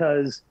difficult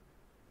because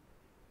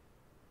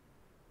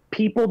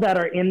people that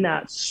are in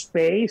that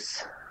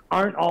space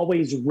aren't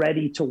always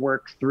ready to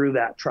work through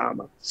that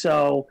trauma.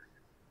 So,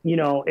 you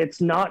know,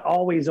 it's not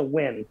always a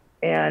win.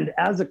 And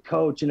as a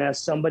coach and as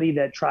somebody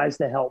that tries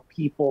to help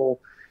people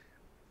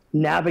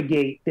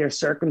navigate their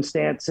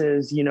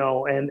circumstances, you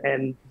know,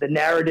 and the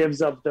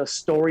narratives of the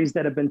stories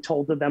that have been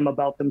told to them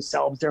about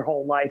themselves their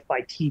whole life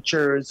by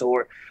teachers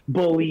or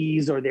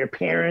bullies or their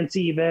parents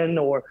even,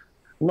 or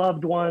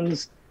loved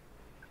ones,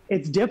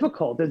 it's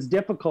difficult. It's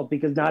difficult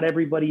because not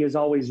everybody is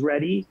always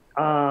ready.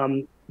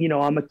 You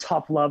know, I'm a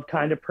tough love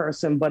kind of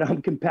person, but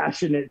I'm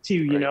compassionate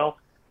too, you know?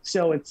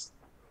 So it's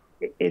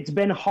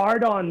been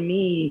hard on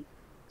me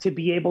to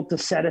be able to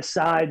set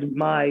aside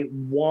my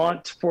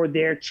want for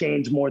their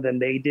change more than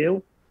they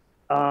do.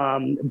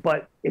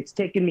 But it's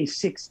taken me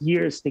 6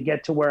 years to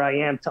get to where I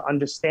am, to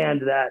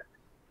understand that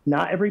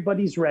not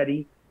everybody's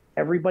ready.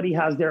 Everybody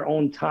has their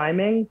own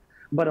timing,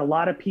 but a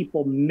lot of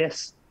people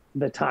miss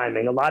the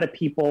timing. A lot of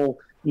people,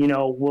 you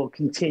know, will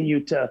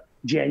continue to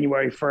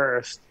January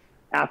 1st,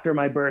 after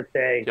my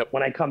birthday,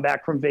 when I come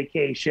back from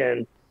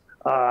vacation,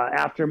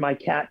 after my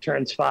cat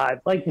turns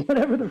 5, like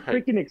whatever the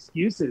freaking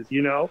excuses,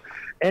 you know?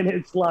 And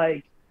it's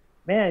like,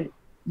 man,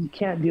 you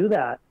can't do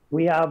that.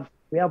 We have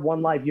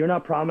one life. You're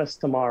not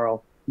promised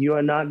tomorrow. You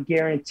are not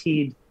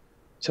guaranteed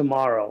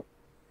tomorrow.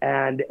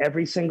 And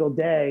every single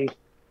day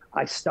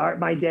I start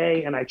my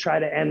day and I try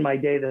to end my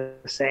day the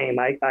same.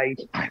 I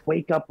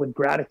wake up with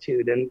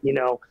gratitude. And, you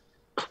know,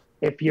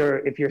 if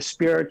you're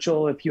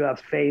spiritual, if you have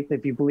faith,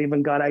 if you believe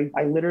in God,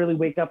 I literally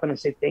wake up and I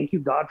say, thank you,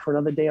 God, for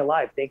another day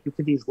alive. Thank you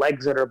for these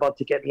legs that are about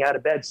to get me out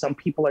of bed. Some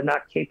people are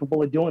not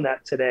capable of doing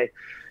that today.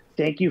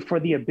 Thank you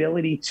for the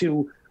ability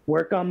to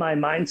work on my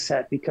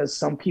mindset because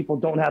some people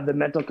don't have the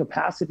mental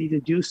capacity to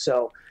do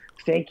so.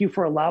 Thank you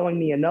for allowing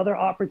me another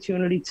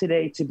opportunity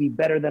today to be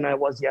better than I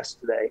was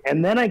yesterday.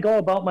 And then I go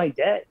about my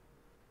day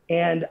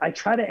and I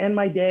try to end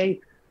my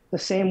day the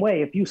same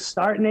way. If you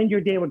start and end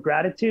your day with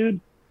gratitude,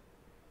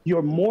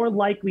 you're more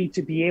likely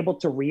to be able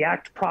to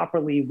react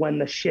properly when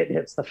the shit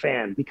hits the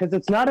fan, because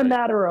it's not a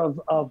matter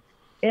of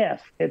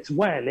if, it's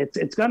when.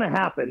 It's going to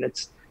happen.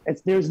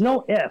 There's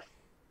no if.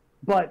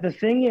 But the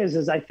thing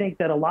is I think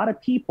that a lot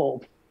of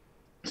people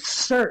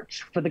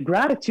search for the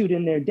gratitude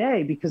in their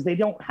day because they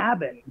don't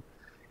have any.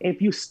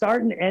 If you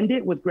start and end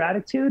it with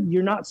gratitude,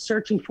 you're not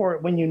searching for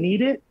it when you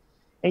need it,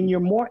 and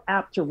you're more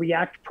apt to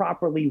react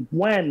properly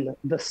when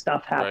the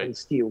stuff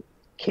happens to you.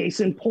 Case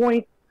in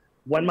point,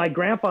 when my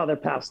grandfather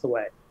passed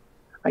away,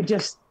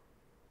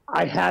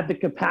 I had the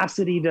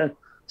capacity to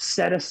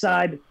set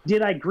aside.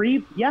 Did I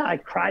grieve? Yeah, I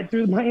cried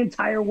through my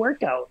entire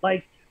workout.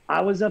 Like,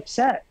 I was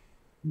upset,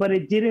 but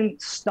it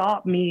didn't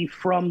stop me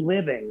from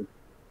living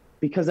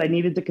because I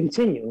needed to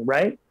continue,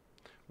 right?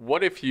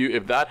 What if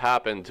that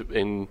happened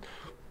in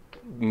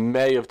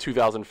May of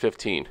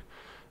 2015?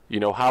 You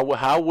know,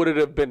 how would it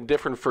have been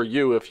different for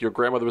you if your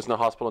grandmother was in the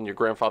hospital and your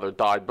grandfather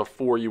died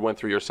before you went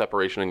through your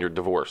separation and your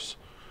divorce?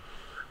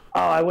 Oh,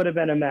 I would have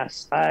been a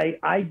mess.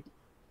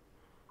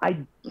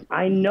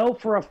 I know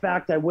for a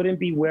fact I wouldn't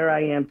be where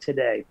I am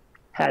today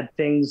had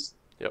things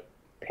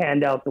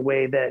panned out the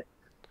way that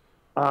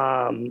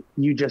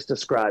you just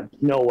described.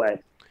 No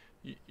way.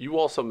 You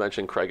also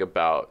mentioned, Craig,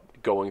 about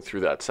going through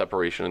that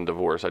separation and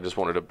divorce. I just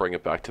wanted to bring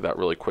it back to that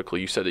really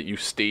quickly. You said that you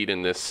stayed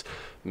in this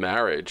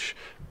marriage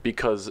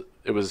because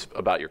it was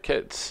about your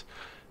kids,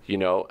 you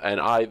know, and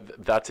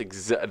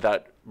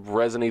that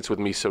resonates with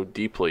me so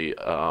deeply.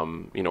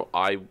 You know,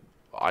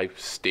 I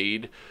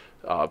stayed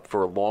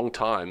for a long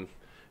time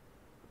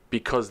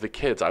because the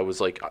kids, I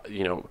was like,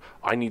 you know,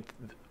 I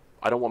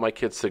don't want my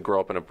kids to grow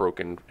up in a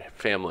broken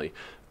family.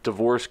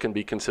 Divorce can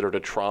be considered a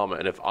trauma,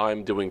 and if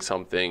I'm doing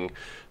something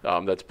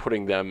that's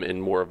putting them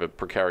in more of a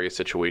precarious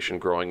situation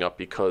growing up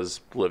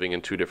because living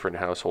in two different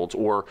households,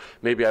 or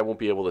maybe I won't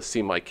be able to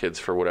see my kids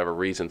for whatever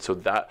reason. So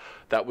that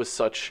was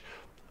such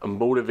a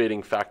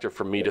motivating factor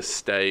for me to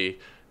stay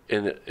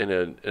in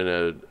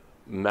a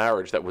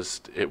marriage that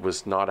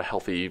was not a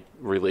healthy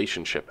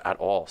relationship at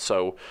all.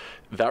 So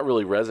that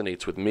really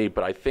resonates with me.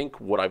 But I think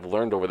what I've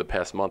learned over the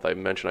past month, I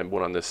mentioned I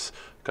went on this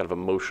kind of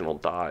emotional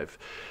dive.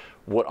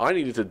 What I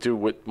needed to do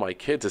with my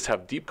kids is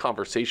have deep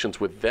conversations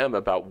with them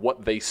about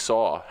what they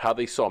saw, how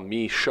they saw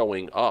me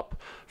showing up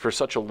for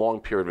such a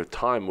long period of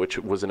time, which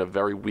was in a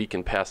very weak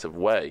and passive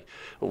way,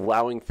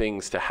 allowing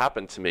things to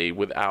happen to me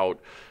without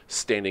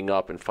standing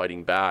up and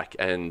fighting back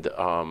and,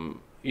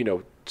 you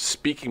know,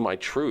 speaking my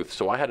truth.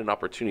 So I had an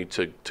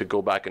opportunity to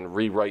go back and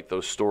rewrite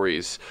those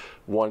stories,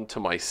 one to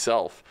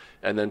myself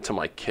and then to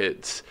my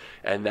kids.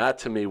 And that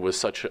to me was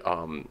such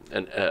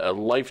a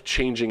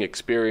life-changing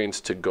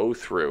experience to go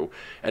through.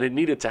 And it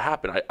needed to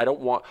happen.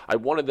 I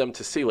wanted them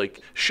to see,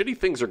 like, shitty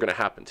things are going to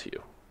happen to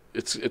you.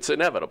 it's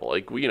inevitable.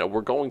 Like,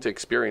 we're going to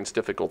experience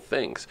difficult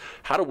things.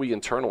 How do we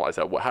internalize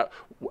that?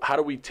 How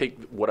do we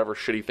take whatever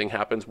shitty thing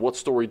happens? What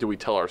story do we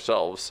tell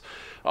ourselves?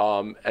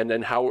 And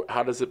then how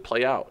does it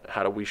play out?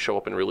 How do we show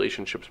up in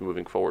relationships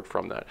moving forward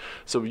from that?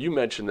 So you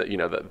mentioned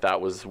that,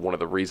 that was one of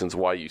the reasons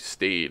why you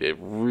stayed. It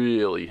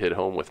really hit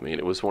home with me. And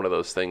it was one of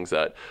those things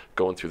that,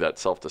 going through that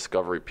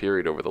self-discovery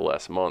period over the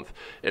last month,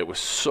 it was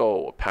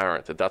so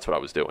apparent that that's what I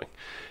was doing.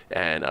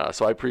 And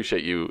so I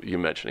appreciate you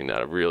mentioning that.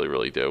 I really,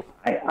 really do.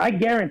 I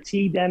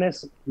guarantee,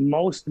 Dennis,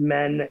 most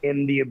men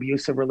in the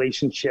abusive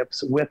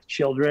relationships with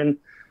children,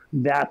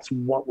 that's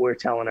what we're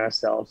telling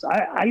ourselves.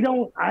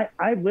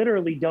 I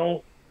literally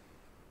don't.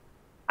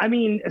 I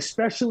mean,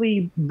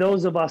 especially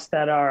those of us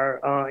that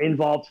are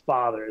involved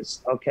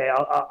fathers. Okay,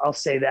 I'll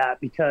say that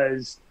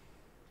because,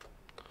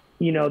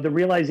 the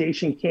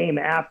realization came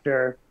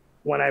after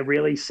when I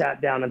really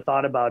sat down and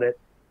thought about it.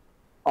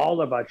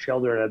 All of our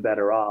children are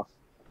better off.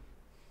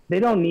 They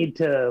don't need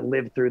to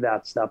live through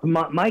that stuff.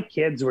 My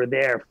kids were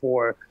there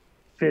for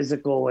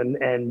physical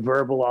and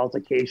verbal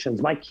altercations.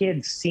 My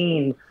kids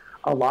seen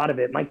a lot of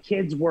it. My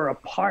kids were a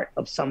part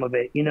of some of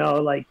it.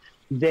 Like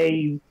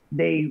they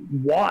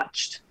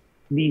watched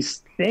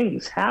these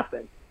things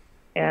happen,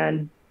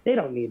 and they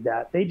don't need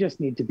that. They just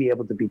need to be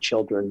able to be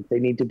children. They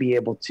need to be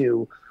able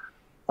to,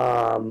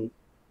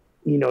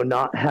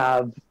 not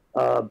have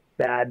a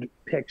bad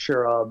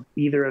picture of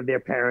either of their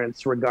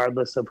parents,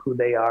 regardless of who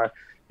they are,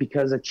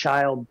 because a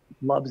child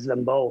loves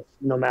them both,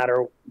 no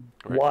matter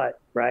what,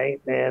 right?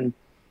 And,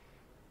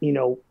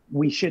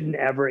 we shouldn't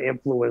ever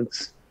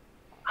influence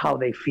how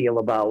they feel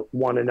about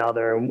one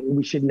another. And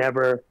we should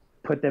never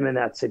put them in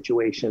that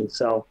situation.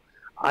 So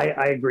I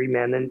agree,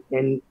 man.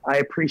 And I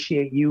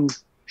appreciate you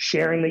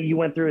sharing that you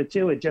went through it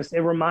too. It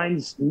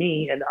reminds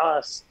me and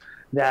us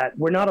that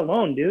we're not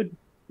alone, dude.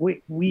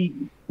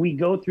 We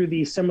go through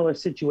these similar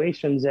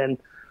situations. And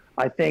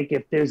I think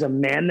if there's a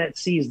man that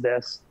sees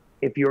this,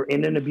 if you're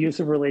in an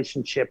abusive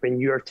relationship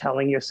and you're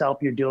telling yourself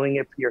you're doing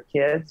it for your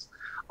kids,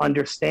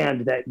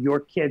 understand that your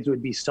kids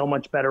would be so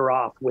much better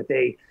off with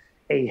a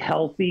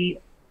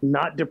healthy,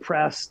 not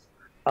depressed,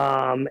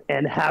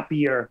 and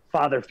happier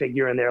father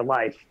figure in their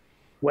life,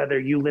 whether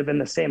you live in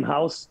the same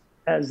house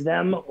as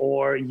them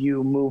or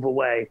you move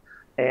away,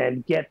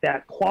 and get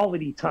that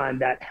quality time,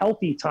 that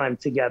healthy time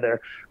together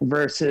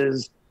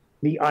versus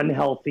the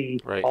unhealthy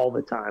all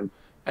the time.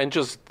 And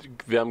just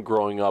them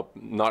growing up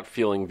not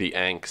feeling the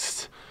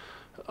angst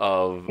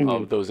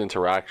of those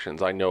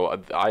interactions. I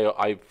know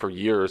I for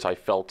years I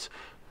felt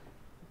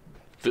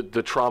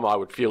the trauma. I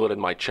would feel it in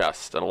my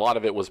chest, and a lot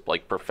of it was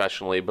like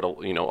professionally, but a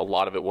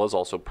lot of it was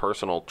also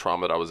personal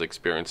trauma that I was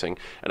experiencing,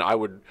 and I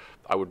would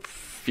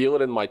feel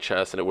it in my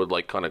chest, and it would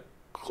like kind of,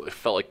 it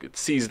felt like it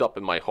seized up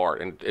in my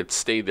heart, and it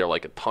stayed there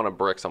like a ton of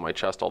bricks on my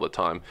chest all the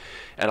time.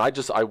 And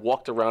I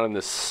walked around in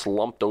this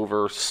slumped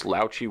over,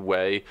 slouchy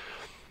way.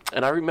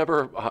 And I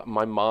remember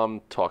my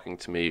mom talking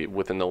to me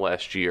within the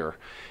last year,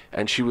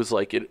 and she was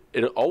like, it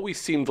always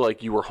seemed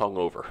like you were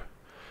hungover.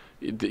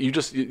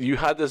 You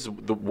had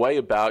the way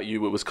about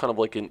you. It was kind of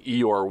like an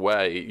Eeyore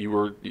way.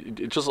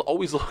 It just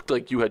always looked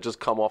like you had just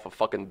come off a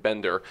fucking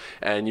bender,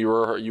 and you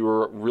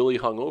were really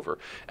hungover,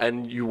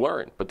 and you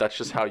weren't. But that's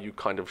just how you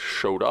kind of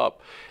showed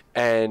up.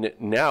 And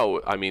now,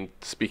 I mean,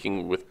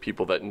 speaking with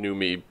people that knew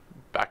me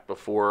back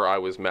before I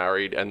was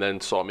married and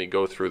then saw me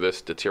go through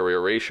this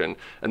deterioration,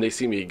 and they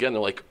see me again,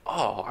 they're like,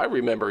 "Oh, I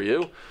remember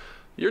you.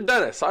 You're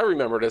Dennis. I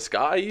remember this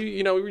guy.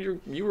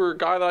 You were a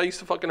guy that I used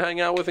to fucking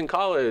hang out with in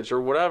college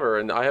or whatever,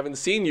 and I haven't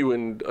seen you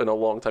in a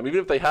long time." Even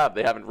if they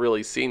haven't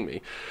really seen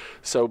me.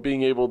 So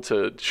being able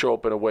to show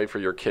up in a way for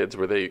your kids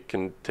where they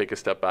can take a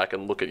step back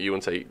and look at you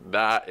and say,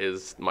 "That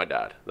is my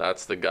dad.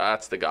 That's the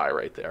guy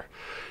right there."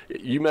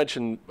 You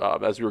mentioned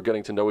as we were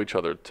getting to know each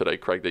other today,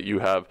 Craig, that you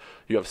have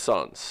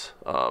sons,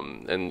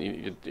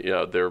 and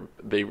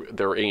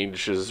their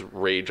ages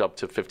range up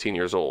to 15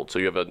 years old. So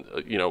you have a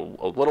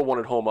little one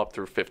at home up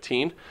through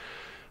 15.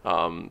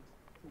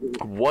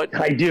 What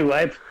I do,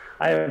 I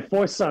have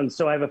 4 sons.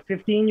 So I have a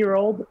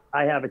 15-year-old,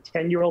 I have a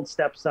 10-year-old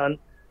stepson,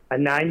 a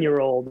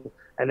 9-year-old,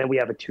 and then we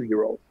have a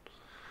 2-year-old.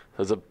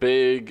 There's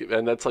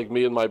and that's like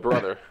me and my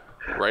brother,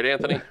 right,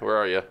 Anthony? Where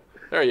are you?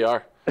 There you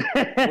are.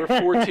 We're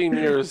 14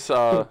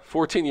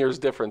 years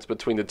difference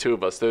between the two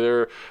of us.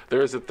 There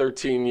is a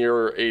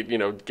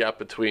 13-year gap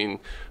between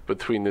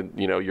the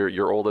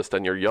your oldest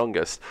and your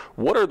youngest.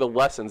 What are the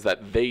lessons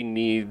that they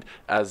need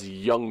as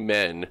young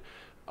men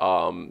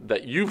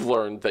that you've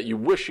learned that you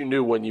wish you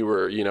knew when you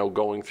were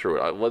going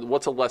through it?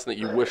 What's a lesson that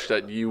you wish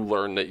that you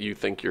learned that you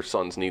think your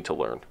sons need to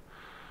learn?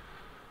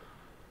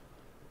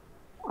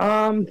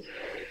 I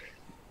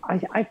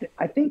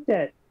think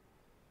that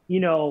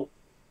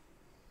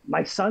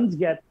my sons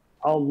get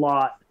a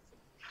lot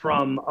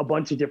from a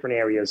bunch of different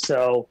areas.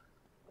 So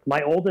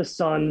my oldest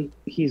son,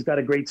 he's got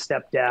a great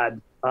stepdad,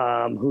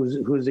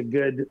 who's a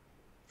good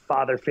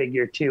father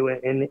figure too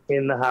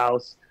in the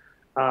house.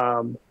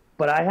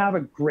 But I have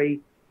a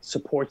great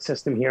support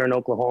system here in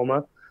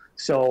Oklahoma.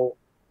 So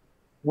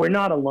we're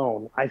not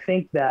alone. I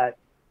think that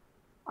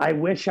I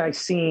wish I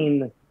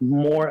seen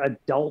more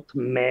adult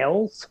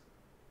males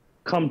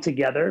come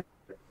together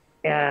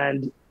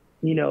and,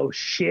 you know,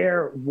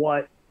 share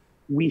what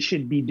we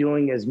should be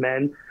doing as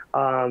men,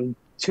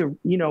 to,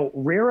 you know,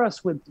 rear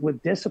us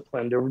with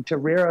discipline, to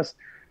rear us,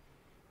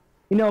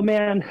 you know,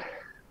 man,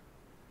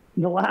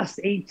 the last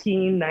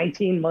 18,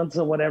 19 months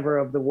or whatever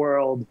of the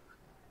world,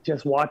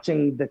 just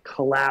watching the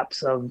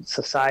collapse of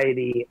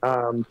society.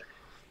 I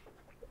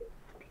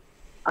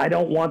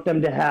don't want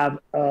them to have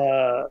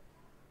a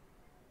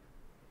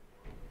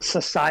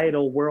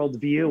societal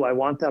worldview. I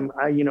want them,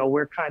 you know,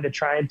 we're kind of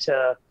trying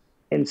to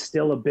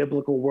instill a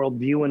biblical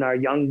worldview in our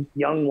young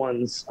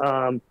ones,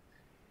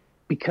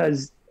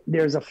 because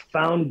there's a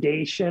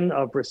foundation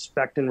of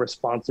respect and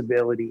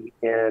responsibility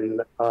in,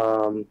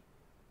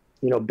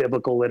 you know,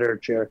 biblical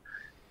literature.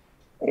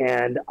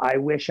 And I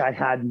wish I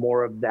had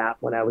more of that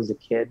when I was a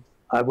kid.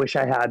 I wish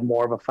I had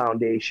more of a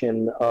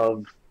foundation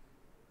of,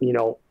 you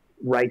know,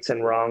 rights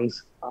and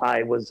wrongs.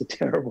 I was a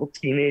terrible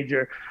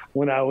teenager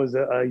when I was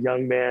a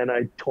young man.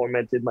 I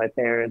tormented my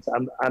parents.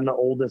 I'm the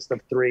oldest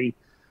of three.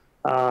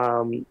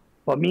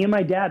 But me and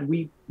my dad,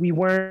 we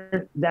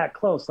weren't that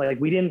close. Like,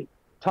 we didn't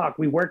talk.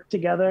 We worked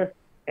together,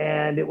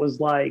 and it was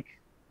like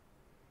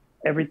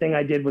everything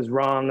I did was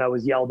wrong. I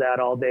was yelled at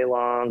all day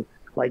long.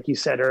 Like you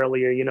said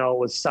earlier, you know, it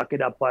was suck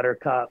it up,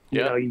 buttercup. Yeah.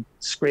 You know, you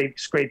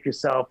scrape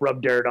yourself,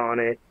 rub dirt on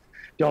it.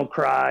 Don't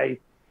cry.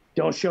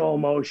 Don't show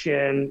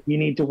emotion. You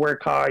need to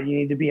work hard. You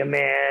need to be a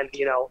man,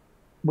 you know,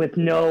 with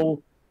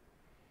no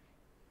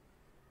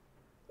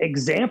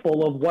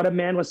example of what a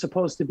man was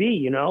supposed to be,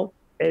 you know?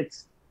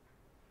 It's,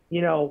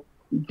 you know,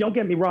 don't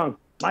get me wrong.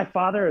 My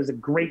father is a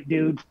great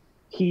dude.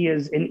 He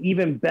is an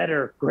even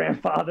better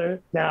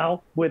grandfather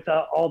now with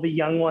all the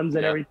young ones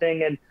and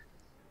everything. And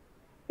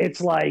it's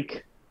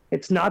like,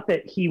 it's not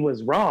that he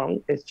was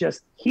wrong. It's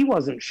just he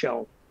wasn't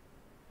shown.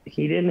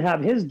 He didn't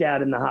have his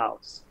dad in the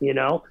house, you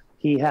know?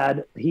 He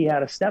had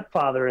a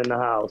stepfather in the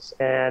house.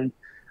 And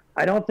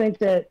I don't think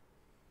that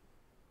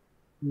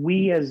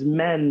we as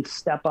men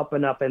step up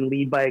enough and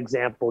lead by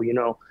example, you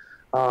know,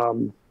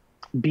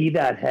 be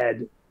that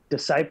head,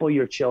 disciple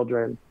your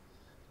children,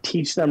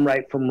 teach them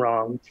right from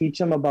wrong, teach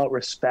them about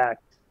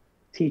respect,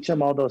 teach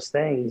them all those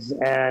things.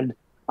 And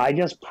I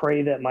just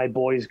pray that my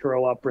boys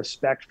grow up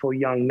respectful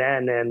young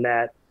men and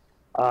that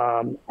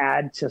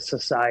add to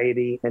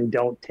society and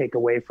don't take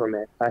away from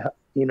it.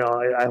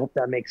 I hope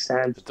that makes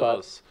sense. It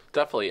does,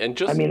 definitely. And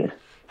just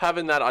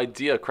having that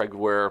idea, Craig,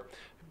 where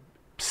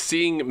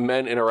seeing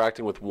men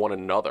interacting with one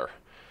another,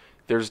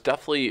 there's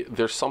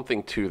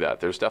something to that.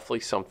 There's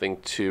definitely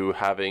something to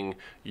having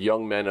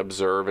young men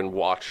observe and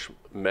watch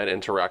men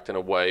interact in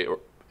a way, or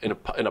in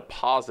a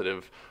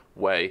positive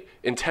way,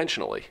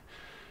 intentionally.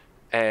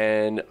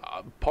 And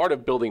part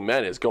of building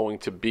men is going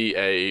to be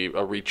a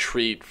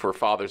retreat for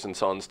fathers and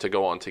sons to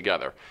go on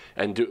together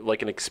and do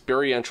like an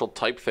experiential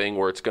type thing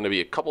where it's going to be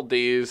a couple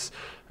days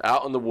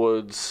out in the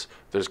woods.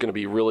 There's going to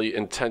be really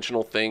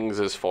intentional things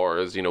as far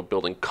as, you know,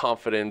 building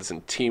confidence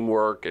and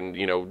teamwork and,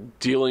 you know,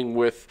 dealing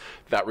with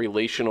that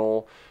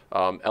relational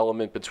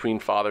element between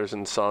fathers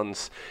and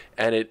sons.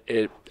 And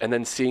and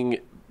then seeing,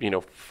 you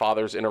know,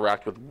 fathers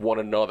interact with one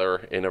another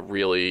in a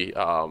really,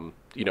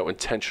 you know,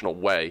 intentional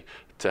way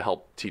to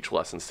help teach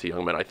lessons to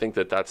young men. I think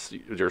that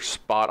you're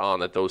spot on,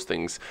 that those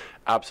things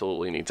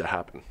absolutely need to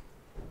happen.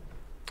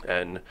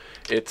 And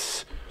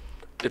it's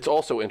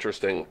also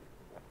interesting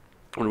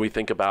when we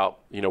think about,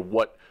 you know,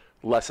 what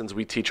lessons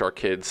we teach our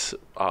kids,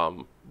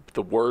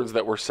 the words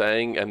that we're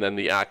saying and then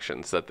the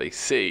actions that they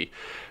see,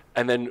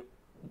 and then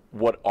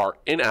what our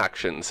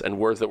inactions and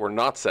words that we're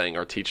not saying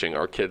are teaching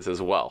our kids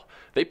as well.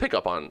 They pick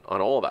up on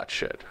all that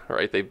shit,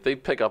 right? They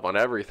pick up on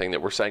everything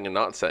that we're saying and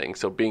not saying.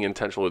 So being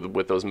intentional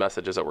with those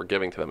messages that we're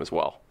giving to them as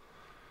well.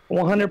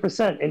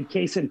 100%. And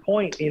case in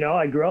point, you know,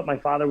 I grew up, my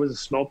father was a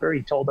smoker.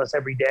 He told us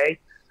every day,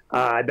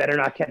 I better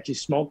not catch you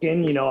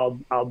smoking. You know,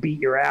 I'll beat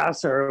your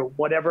ass, or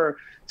whatever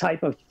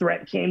type of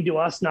threat came to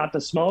us not to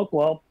smoke.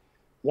 Well,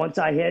 once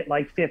I hit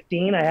like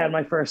 15, I had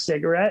my first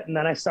cigarette and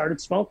then I started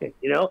smoking,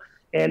 you know,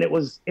 and it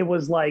was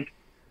like,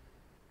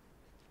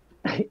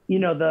 you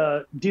know,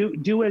 the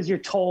do as you're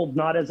told,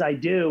 not as I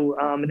do.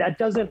 That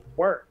doesn't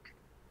work.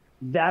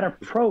 That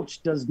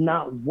approach does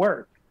not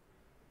work.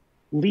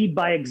 Lead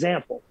by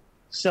example.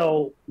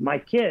 So my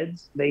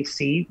kids, they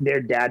see their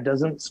dad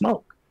doesn't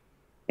smoke.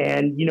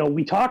 And, you know,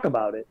 we talk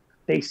about it.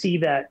 They see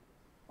that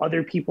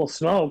other people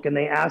smoke and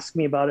they ask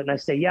me about it. And I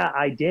say, yeah,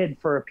 I did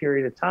for a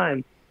period of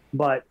time,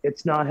 but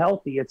it's not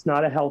healthy. It's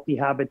not a healthy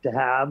habit to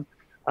have.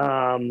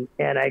 And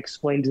I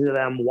explained to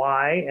them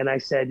why. And I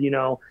said, you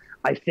know,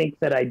 I think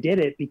that I did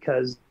it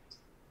because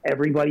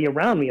everybody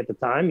around me at the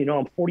time, you know,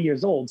 I'm 40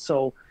 years old.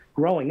 So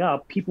growing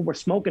up, people were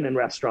smoking in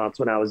restaurants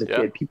when I was a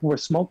kid. People were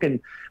smoking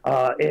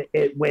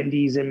at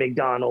Wendy's and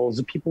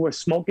McDonald's. People were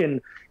smoking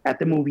at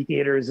the movie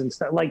theaters and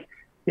stuff. Like,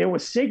 there were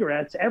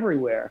cigarettes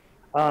everywhere.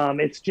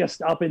 It's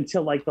just up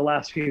until like the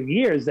last few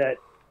years that,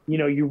 you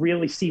know, you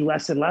really see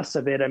less and less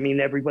of it. I mean,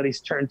 everybody's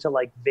turned to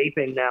like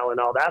vaping now and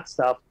all that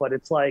stuff, but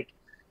it's like,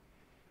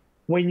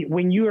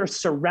 when you are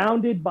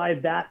surrounded by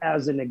that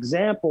as an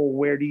example,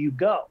 where do you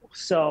go?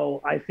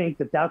 So I think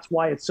that that's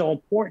why it's so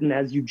important,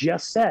 as you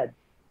just said,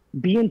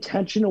 be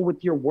intentional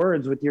with your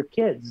words with your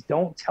kids.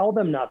 Don't tell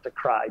them not to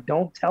cry.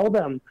 Don't tell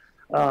them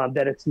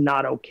that it's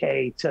not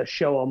okay to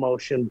show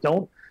emotion.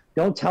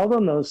 Don't tell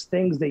them those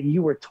things that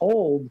you were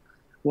told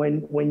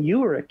when you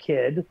were a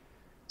kid.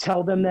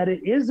 Tell them that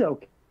it is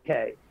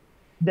okay,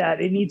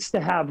 that it needs to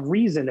have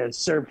reason and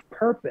serve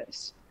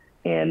purpose,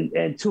 and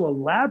to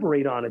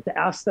elaborate on it, to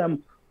ask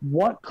them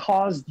what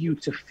caused you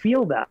to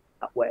feel that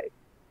way.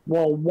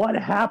 Well, what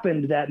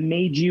happened that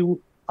made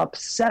you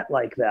upset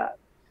like that?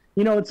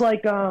 You know, it's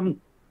like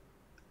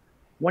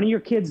one of your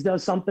kids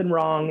does something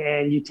wrong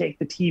and you take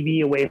the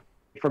TV away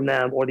from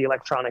them or the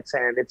electronics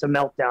and it's a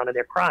meltdown and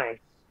they're crying.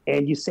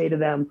 And you say to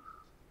them,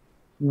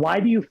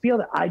 why do you feel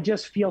that? I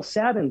just feel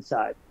sad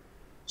inside.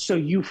 So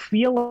you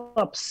feel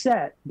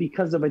upset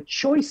because of a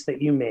choice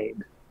that you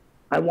made.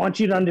 I want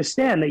you to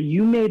understand that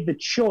you made the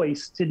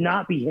choice to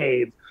not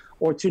behave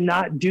or to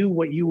not do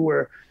what you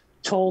were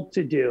told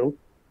to do.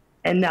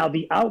 And now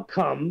the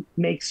outcome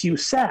makes you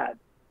sad.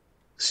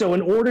 So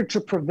in order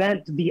to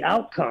prevent the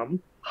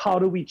outcome, how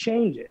do we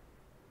change it?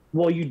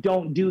 Well, you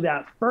don't do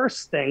that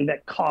first thing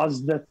that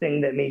caused the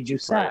thing that made you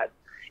sad. Right.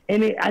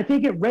 And I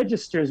think it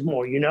registers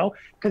more, you know,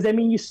 because, I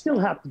mean, you still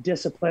have to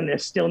discipline. There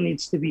still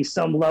needs to be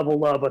some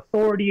level of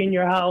authority in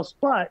your house,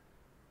 but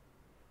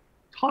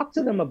talk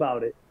to them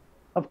about it.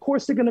 Of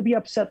course, they're going to be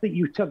upset that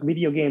you took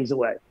video games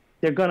away.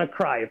 They're going to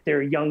cry if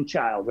they're a young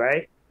child,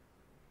 right?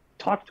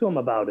 Talk to them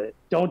about it.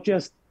 Don't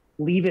just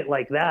leave it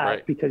like that,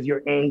 right, because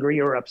you're angry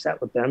or upset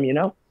with them, you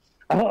know?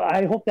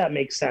 I hope that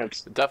makes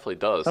sense. It definitely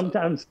does.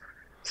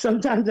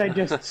 Sometimes I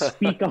just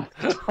speak off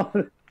the top.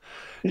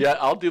 Yeah,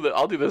 I'll do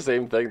the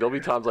same thing. There'll be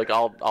times like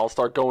I'll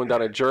start going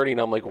down a journey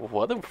and I'm like,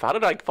 how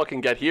did I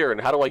fucking get here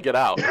and how do I get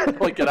out? How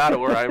do I get out of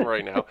where I am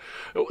right now?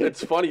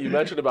 It's funny you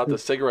mentioned about the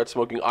cigarette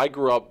smoking. I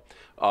grew up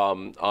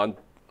on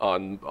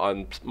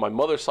my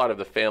mother's side of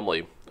the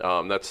family.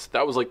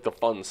 That was like the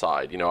fun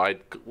side. You know, I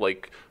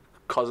like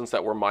cousins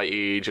that were my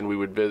age and we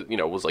would visit, you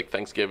know, it was like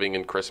Thanksgiving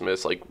and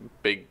Christmas, like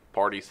big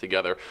parties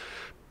together.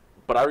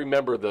 But I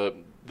remember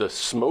the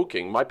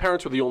smoking. My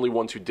parents were the only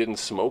ones who didn't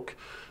smoke.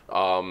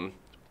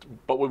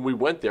 But when we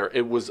went there,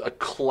 it was a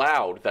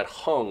cloud that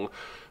hung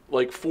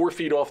like 4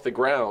 feet off the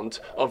ground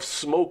of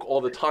smoke all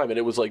the time. And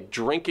it was like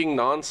drinking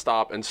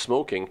nonstop and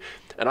smoking.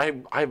 And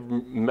I have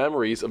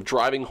memories of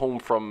driving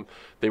home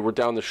they were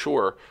down the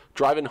shore,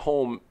 driving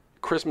home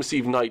Christmas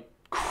Eve night,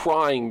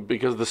 crying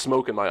because of the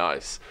smoke in my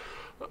eyes.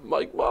 I'm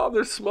like, Mom,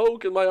 there's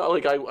smoke in my eye.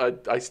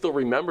 Like, I still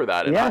remember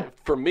that. And yeah.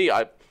 For me,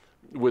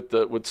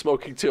 with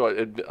smoking too,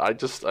 I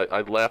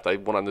laughed. I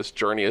went on this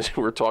journey as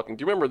we were talking.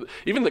 Do you remember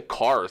even the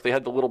cars? They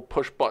had the little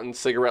push button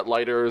cigarette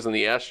lighters and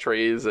the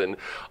ashtrays. And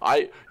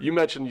you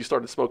mentioned you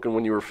started smoking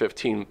when you were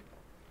 15.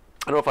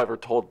 I don't know if I ever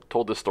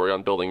told this story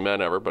on Building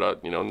Men ever,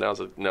 but you know,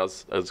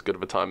 now's as good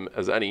of a time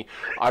as any.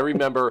 I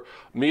remember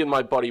me and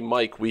my buddy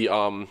Mike. We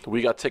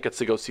got tickets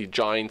to go see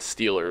Giants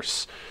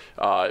Steelers.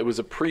 It was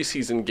a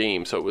preseason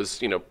game, so it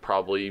was, you know,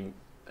 probably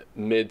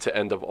mid to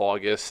end of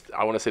August.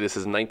 I want to say this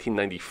is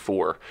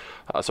 1994.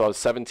 So I was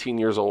 17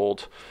 years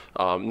old,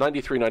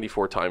 93,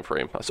 94 time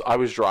frame. So I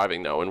was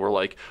driving though, and we're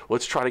like,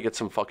 let's try to get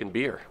some fucking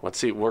beer. Let's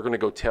see, we're going to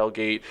go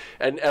tailgate.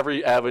 And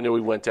every avenue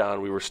we went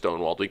down, we were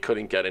stonewalled. We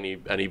couldn't get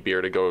any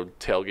beer to go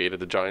tailgate at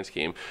the Giants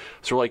game.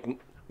 So we're like,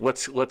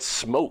 let's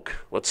smoke.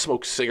 Let's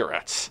smoke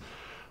cigarettes.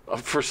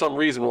 For some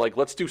reason, we're like,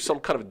 let's do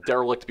some kind of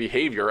derelict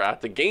behavior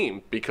at the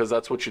game because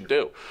that's what you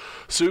do.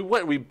 So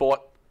we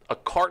bought a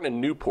carton of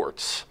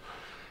Newports.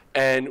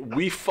 And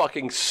we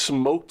fucking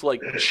smoked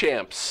like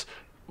champs,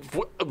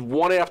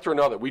 one after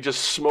another. We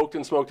just smoked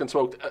and smoked and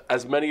smoked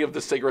as many of the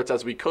cigarettes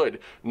as we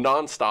could,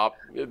 nonstop,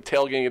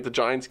 tailgating at the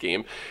Giants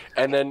game.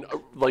 And then,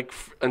 like,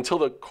 until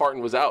the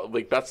carton was out,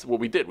 like, that's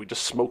what we did. We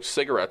just smoked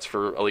cigarettes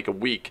for, like, a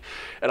week.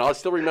 And I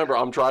still remember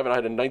I'm driving. I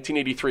had a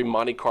 1983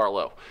 Monte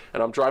Carlo.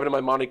 And I'm driving in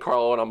my Monte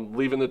Carlo, and I'm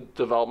leaving the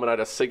development. I had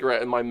a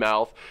cigarette in my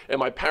mouth. And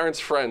my parents'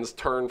 friends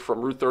turned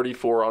from Route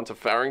 34 onto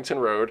Farrington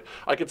Road.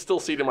 I could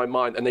still see it in my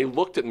mind. And they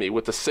looked at me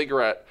with the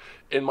cigarette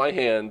in my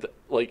hand,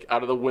 like,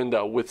 out of the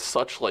window with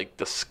such, like,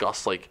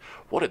 disgust, like,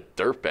 what a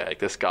dirtbag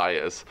this guy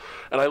is.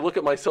 And I look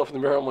at myself in the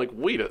mirror, I'm like,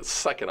 wait a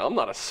second, I'm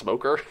not a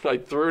smoker. I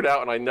threw it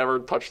out and I never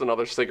touched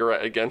another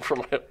cigarette again for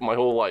my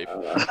whole life.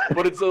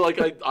 But it's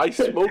like, I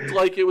smoked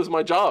like it was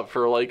my job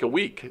for like a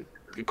week,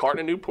 a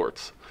carton of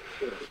Newports.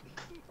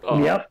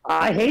 Yep,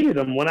 I hated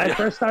them when I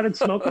first started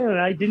smoking,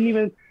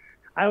 and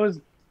I was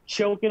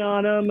choking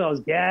on them, I was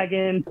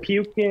gagging,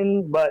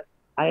 puking, but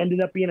I ended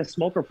up being a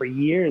smoker for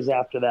years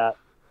after that.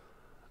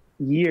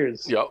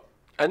 Years. Yep.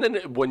 And then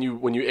when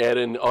you add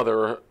in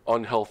other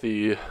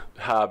unhealthy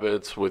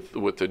habits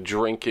with the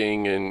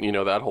drinking and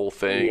that whole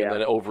thing, and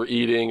then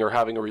overeating or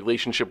having a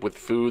relationship with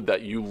food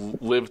that you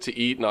live to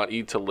eat, not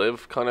eat to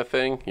live, kind of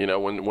thing.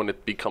 When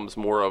it becomes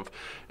more of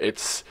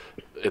it's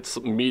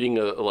meeting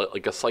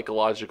a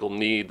psychological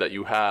need that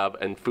you have,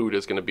 and food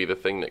is going to be the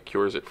thing that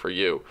cures it for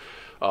you.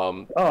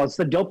 It's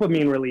the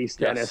dopamine release,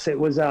 Dennis. Yes. It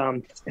was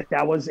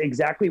that was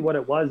exactly what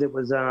it was. It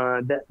was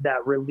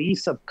that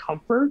release of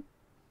comfort,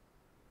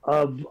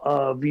 of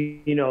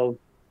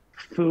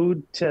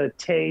food to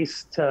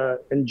taste to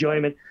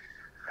enjoyment.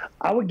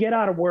 I would get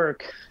out of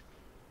work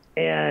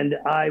and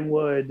I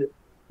would,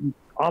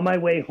 on my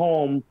way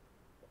home,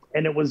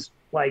 and it was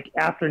like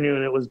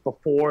afternoon, it was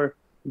before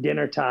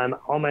dinner time.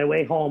 On my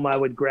way home, I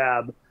would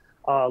grab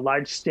a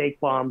large steak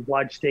bomb,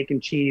 large steak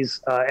and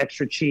cheese,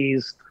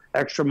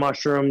 extra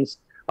mushrooms.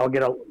 I'll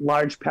get a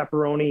large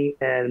pepperoni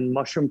and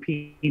mushroom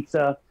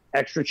pizza,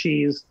 extra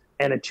cheese,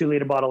 and a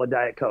 2-liter bottle of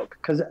Diet Coke.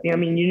 Because, you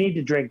need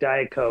to drink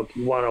Diet Coke.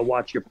 You want to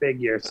watch your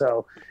figure.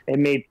 So it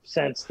made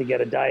sense to get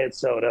a diet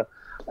soda.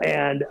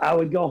 And I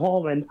would go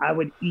home and I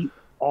would eat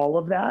all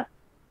of that.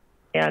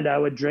 And I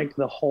would drink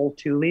the whole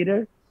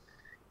 2-liter.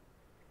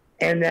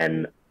 And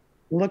then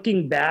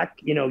looking back,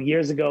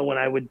 years ago when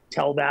I would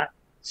tell that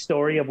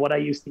story of what I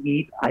used to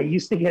eat, I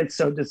used to get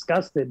so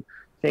disgusted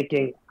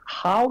thinking,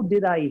 how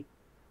did I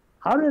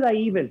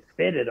even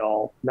fit it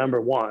all, number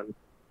one?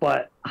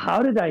 But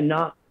how did I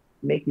not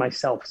make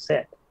myself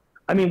sick?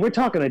 We're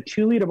talking a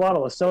 2-liter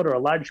bottle of soda, a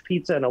large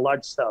pizza, and a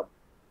large stub.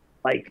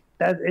 Like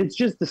that, it's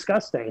just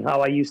disgusting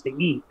how I used to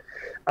eat.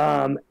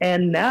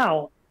 And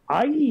now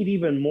I eat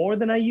even more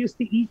than I used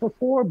to eat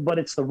before, but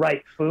it's the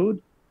right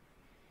food.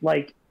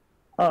 Like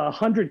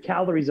 100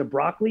 calories of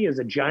broccoli is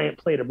a giant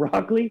plate of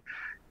broccoli,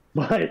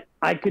 but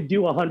I could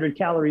do 100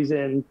 calories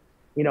in,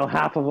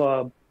 half of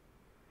a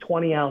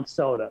 20-ounce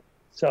soda.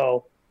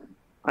 So,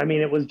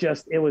 it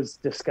was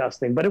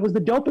disgusting, but it was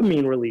the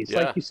dopamine release.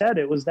 Yeah. Like you said,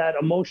 it was that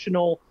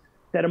emotional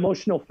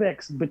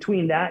fix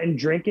between that and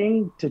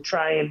drinking to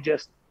try and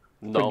just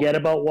forget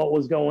about what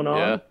was going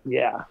on.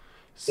 Yeah.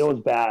 It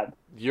was bad.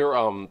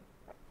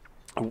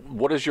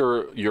 What does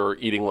your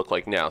eating look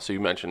like now? So you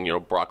mentioned,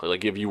 broccoli.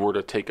 Like if you were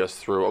to take us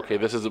through, okay,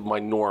 this is my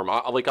norm.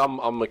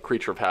 I'm a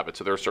creature of habit,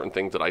 so there are certain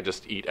things that I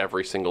just eat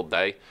every single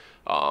day.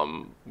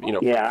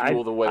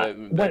 Fuel the way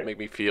that make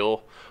me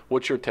feel.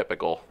 What's your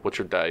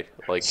day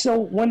like? So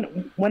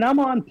when I'm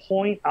on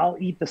point, I'll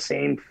eat the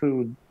same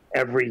food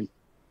every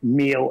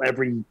meal,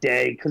 every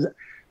day,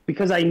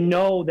 because I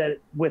know that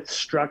with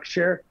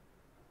structure,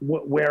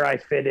 where I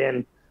fit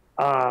in.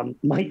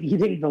 My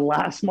eating the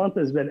last month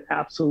has been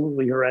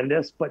absolutely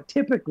horrendous, but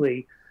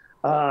typically,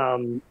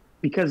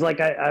 because like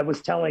I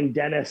was telling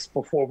Dennis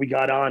before we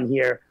got on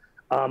here,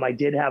 I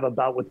did have a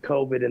bout with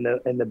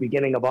COVID in the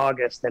beginning of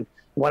August. And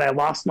when I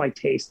lost my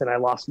taste and I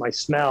lost my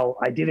smell,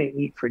 I didn't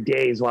eat for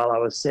days while I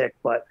was sick,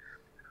 but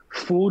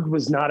food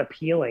was not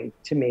appealing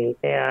to me.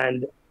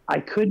 And I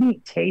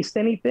couldn't taste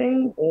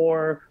anything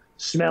or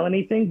smell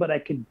anything, but I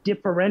could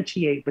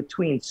differentiate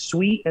between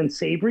sweet and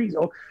savory.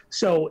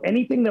 So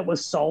anything that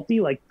was salty,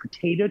 like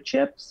potato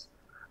chips,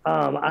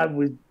 I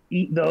would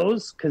eat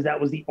those because that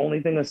was the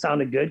only thing that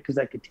sounded good because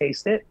I could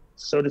taste it,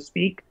 so to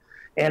speak.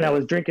 And I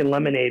was drinking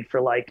lemonade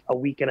for like a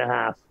week and a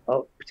half,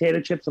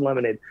 potato chips and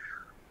lemonade.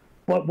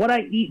 But what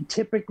I eat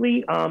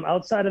typically,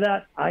 outside of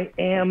that, I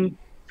am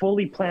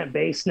fully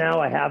plant-based now.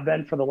 I have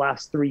been for the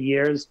last 3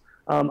 years.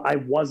 I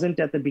wasn't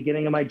at the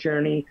beginning of my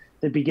journey.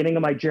 The beginning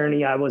of my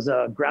journey, I was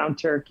a ground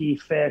turkey,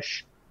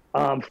 fish,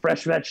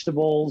 fresh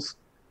vegetables.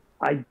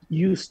 I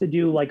used to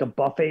do like a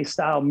buffet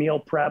style meal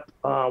prep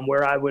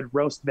where I would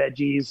roast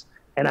veggies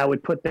and I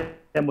would put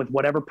them with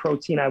whatever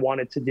protein I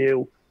wanted to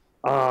do.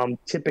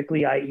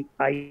 Typically I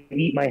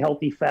eat my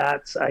healthy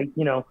fats.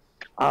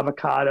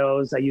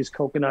 Avocados, I use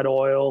coconut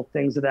oil,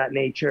 things of that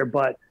nature,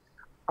 but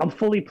I'm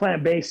fully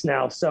plant-based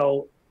now.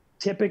 So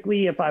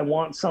typically if I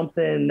want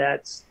something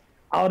that's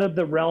out of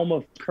the realm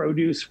of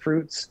produce,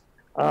 fruits,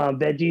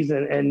 veggies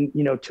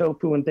and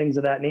tofu and things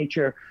of that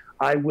nature,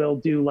 I will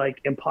do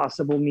like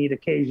Impossible meat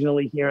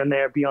occasionally here and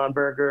there, Beyond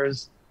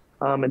Burgers,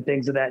 and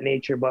things of that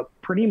nature. But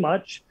pretty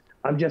much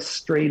I'm just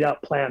straight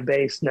up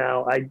plant-based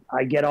now.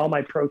 I get all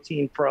my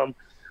protein from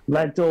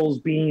lentils,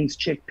 beans,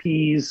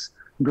 chickpeas,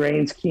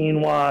 grains,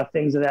 quinoa,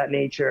 things of that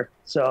nature.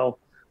 So,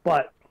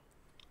 but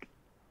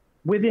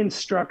within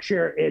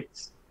structure,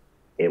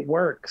 it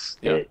works.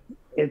 Yeah.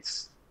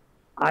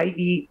 I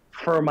eat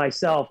for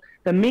myself.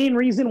 The main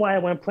reason why I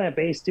went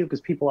plant-based too,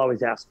 because people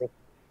always ask me,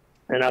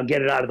 and I'll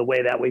get it out of the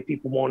way. That way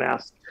people won't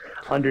ask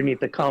underneath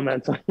the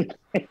comments.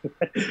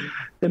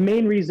 The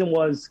main reason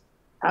was,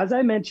 as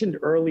I mentioned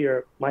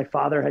earlier, my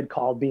father had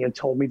called me and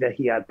told me that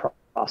he had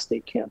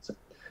prostate cancer.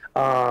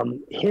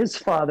 His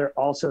father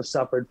also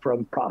suffered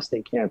from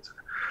prostate cancer.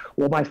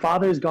 Well, my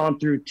father's gone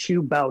through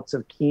 2 bouts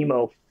of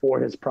chemo for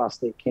his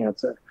prostate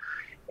cancer.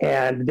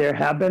 And there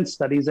have been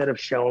studies that have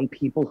shown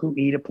people who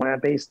eat a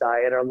plant-based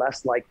diet are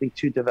less likely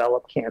to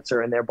develop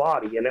cancer in their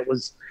body. And it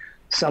was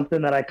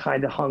something that I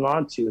kind of hung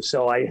on to.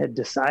 So I had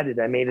decided,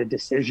 I made a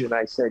decision.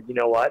 I said, you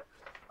know what?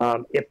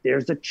 If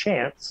there's a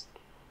chance,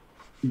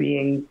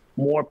 being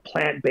more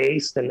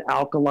plant-based and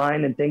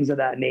alkaline and things of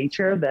that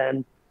nature,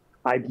 then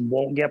I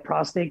won't get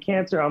prostate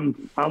cancer.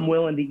 I'm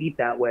willing to eat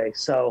that way.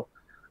 So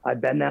I've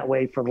been that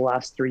way for the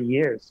last 3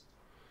 years.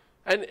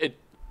 And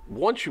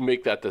once you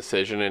make that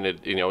decision, and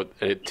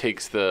it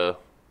takes the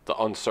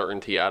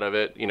uncertainty out of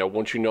it,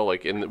 once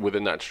like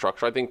within that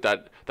structure, I think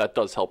that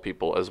does help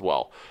people as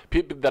well.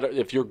 People that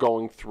if you're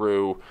going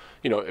through,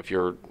 if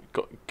you're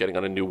getting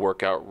on a new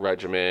workout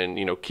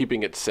regimen,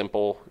 keeping it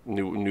simple,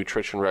 new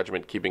nutrition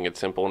regimen, keeping it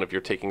simple, and if you're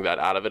taking that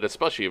out of it,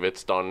 especially if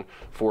it's done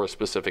for a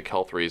specific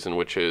health reason,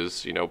 which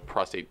is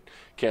prostate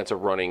cancer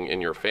running in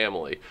your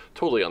family,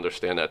 totally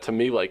understand that. To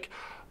me, like,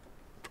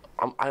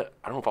 I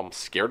don't know if I'm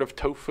scared of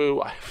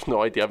tofu. I have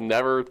no idea. I've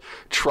never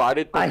tried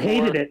it before. I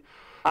hated it.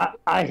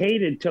 I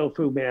hated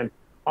tofu, man.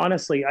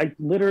 Honestly, I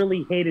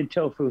literally hated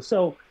tofu.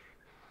 So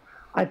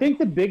I think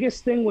the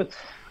biggest thing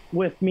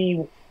with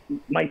me,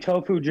 my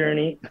tofu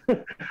journey,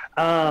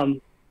 I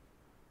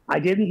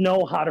didn't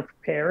know how to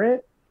prepare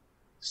it.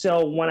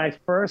 So when I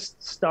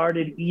first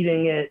started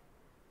eating it,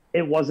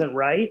 it wasn't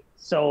right.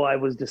 So I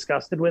was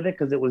disgusted with it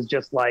because it was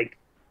just like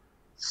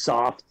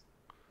soft,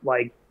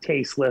 like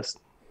tasteless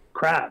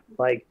crap.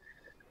 Like,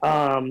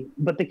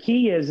 but the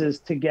key is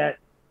to get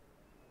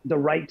the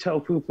right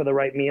tofu for the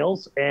right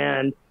meals.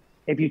 And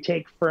if you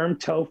take firm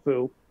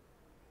tofu,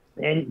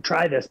 and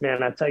try this,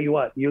 man, I tell you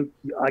what,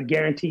 I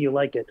guarantee you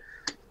like it.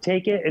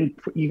 Take it and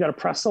you got to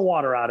press the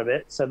water out of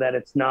it so that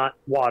it's not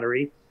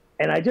watery.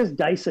 And I just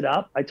dice it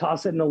up. I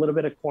toss it in a little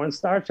bit of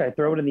cornstarch. I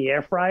throw it in the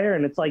air fryer,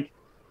 and it's like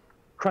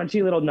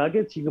crunchy little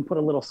nuggets. You can put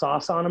a little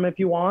sauce on them if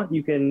you want.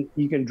 You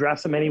can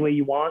dress them any way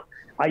you want.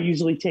 I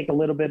usually take a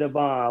little bit of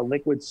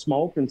liquid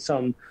smoke and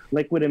some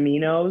liquid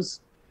aminos,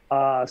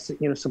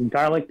 some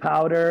garlic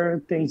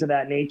powder, things of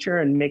that nature,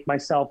 and make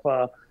myself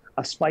a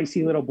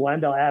spicy little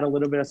blend. I'll add a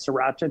little bit of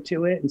sriracha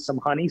to it and some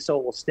honey so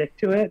it will stick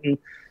to it. And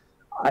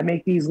I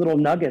make these little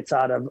nuggets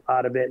out of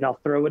it, and I'll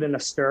throw it in a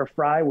stir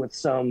fry with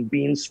some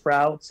bean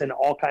sprouts and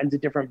all kinds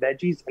of different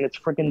veggies, and it's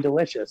freaking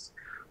delicious.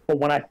 But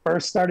when I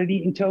first started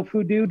eating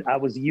tofu, dude, I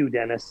was you,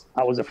 Dennis.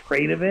 I was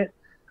afraid of it.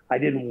 I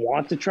didn't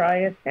want to try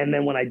it. And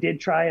then when I did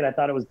try it, I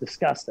thought it was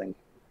disgusting.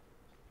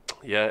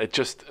 Yeah,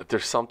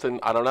 there's something,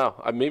 I don't know.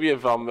 Maybe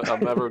if I'm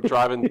ever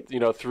driving,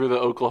 through the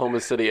Oklahoma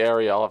City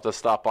area, I'll have to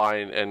stop by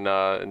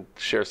and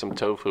share some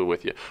tofu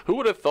with you. Who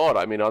would have thought,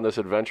 on this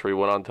adventure we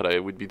went on today,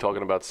 we'd be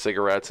talking about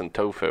cigarettes and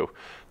tofu.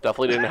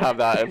 Definitely didn't have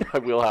that in my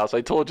wheelhouse.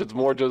 I told you it's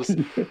more just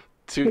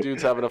two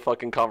dudes having a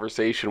fucking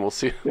conversation. We'll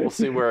see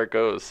where it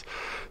goes.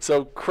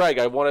 So, Craig,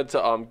 I wanted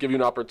to give you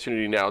an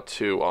opportunity now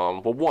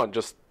to,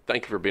 just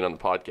thank you for being on the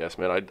podcast,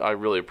 man. I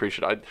really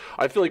appreciate it.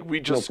 I feel like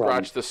we just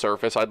scratched the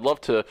surface. I'd love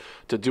to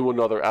do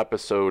another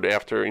episode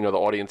after, the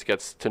audience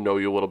gets to know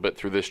you a little bit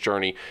through this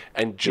journey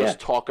and just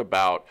talk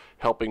about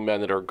helping men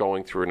that are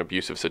going through an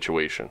abusive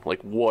situation.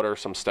 Like, what are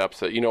some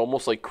steps that,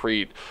 almost like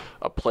create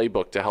a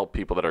playbook to help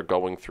people that are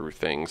going through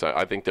things.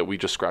 I think that we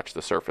just scratched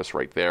the surface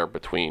right there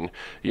between,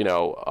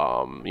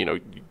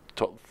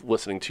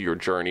 listening to your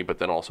journey, but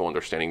then also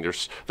understanding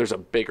there's a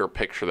bigger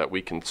picture that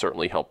we can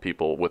certainly help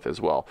people with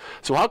as well.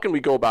 So how can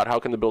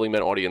the Building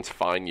Men audience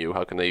find you?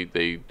 How can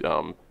they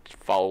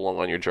follow along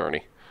on your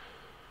journey?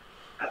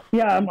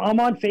 Yeah, I'm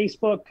on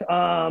Facebook.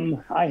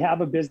 I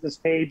have a business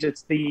page.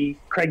 It's the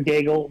Craig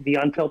Daigle, the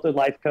Unfiltered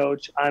Life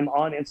Coach. I'm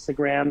on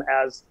Instagram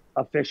as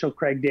official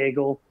Craig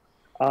Daigle.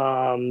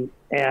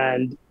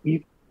 And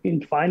you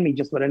can find me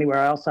just about anywhere.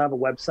 I also have a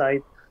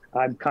website.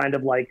 I'm kind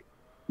of like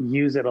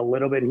use it a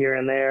little bit here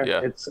and there.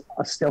 Yeah. It's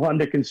still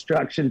under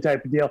construction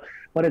type of deal,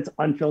 but it's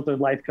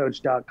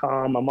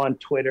unfilteredlifecoach.com. I'm on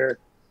Twitter.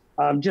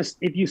 Just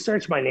if you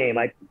search my name,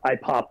 I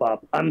pop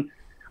up.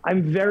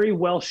 I'm very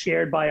well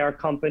shared by our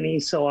company,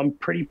 so I'm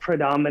pretty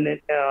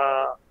predominant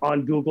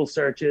on Google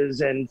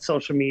searches and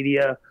social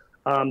media.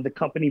 The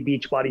company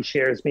Beachbody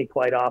shares me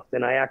quite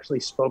often. I actually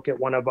spoke at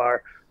one of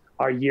our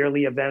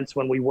yearly events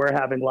when we were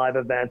having live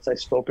events. I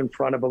spoke in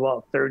front of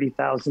about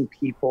 30,000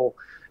 people,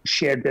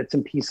 shared bits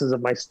and pieces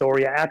of my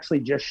story. I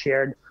actually just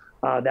shared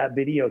that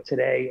video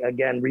today,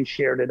 again,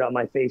 reshared it on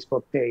my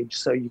Facebook page,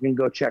 so you can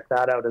go check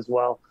that out as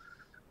well.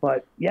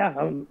 But yeah,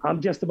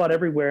 I'm just about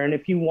everywhere. And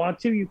if you want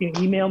to, you can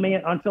email me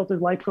at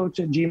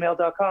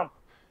unfilteredlifecoach@gmail.com.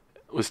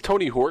 Was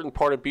Tony Horton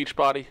part of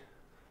Beachbody?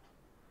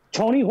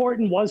 Tony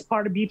Horton was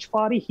part of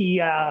Beachbody.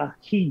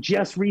 He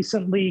just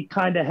recently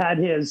kind of had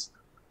his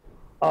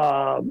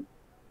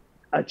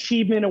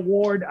achievement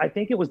award. I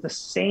think it was the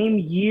same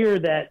year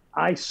that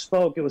I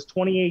spoke. It was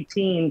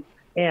 2018,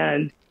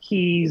 and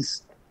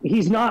he's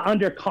not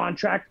under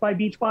contract by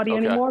Beachbody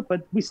anymore,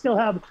 but we still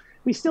have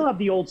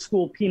the old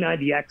school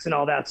P90X and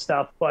all that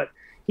stuff, but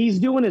he's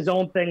doing his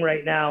own thing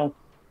right now.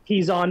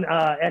 He's on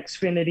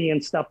Xfinity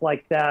and stuff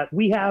like that.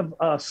 We have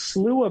a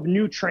slew of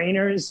new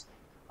trainers,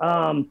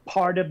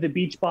 part of the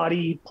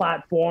Beachbody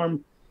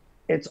platform.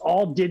 It's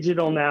all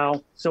digital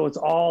now, so it's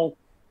all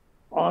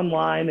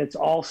online. It's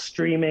all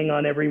streaming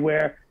on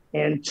everywhere.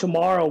 And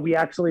tomorrow we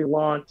actually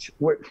launch.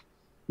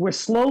 We're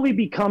slowly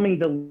becoming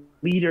the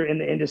leader in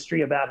the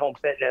industry of at-home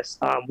fitness.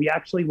 We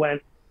actually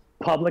went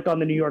public on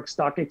the New York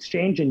Stock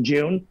Exchange in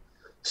June.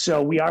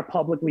 So we are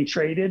publicly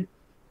traded.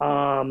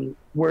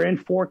 We're in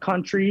 4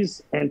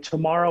 countries, and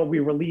tomorrow we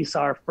release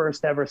our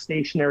first ever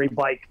stationary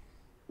bike.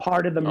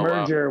 Part of the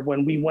merger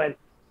when we went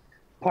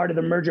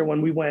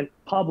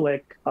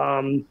public,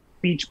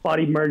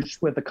 Beachbody merged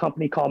with a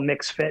company called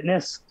Mix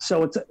Fitness.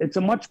 So it's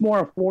a much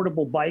more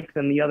affordable bike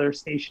than the other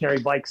stationary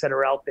bikes that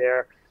are out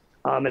there.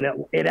 And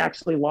it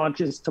actually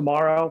launches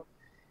tomorrow.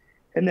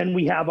 And then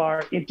we have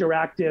our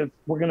interactive,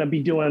 we're going to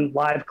be doing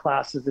live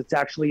classes. It's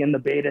actually in the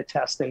beta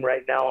testing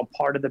right now. I'm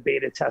part of the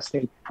beta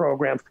testing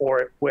program for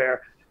it,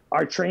 where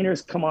our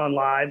trainers come on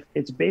live.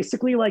 It's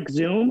basically like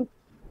Zoom.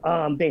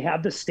 They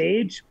have the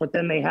stage, but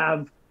then they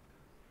have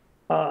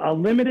a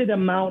limited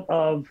amount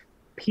of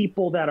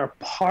people that are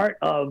part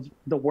of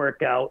the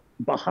workout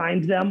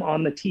behind them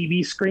on the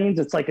TV screens.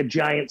 It's like a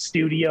giant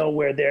studio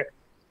where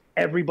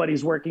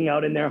everybody's working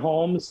out in their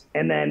homes,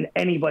 and then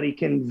anybody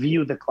can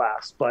view the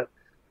class. But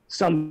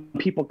some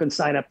people can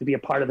sign up to be a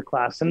part of the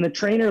class. And the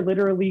trainer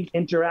literally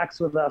interacts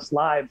with us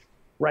live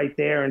right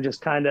there and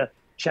just kind of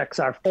checks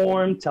our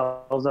form,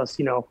 tells us,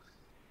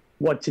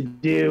 what to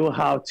do,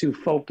 how to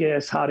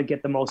focus, how to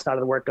get the most out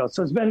of the workout.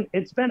 So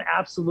it's been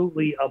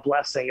absolutely a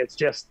blessing.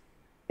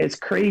 It's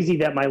crazy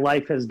that my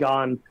life has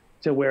gone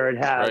to where it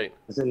has. Right.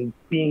 And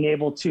being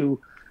able to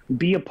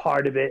be a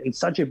part of it, and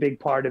such a big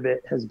part of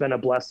it, has been a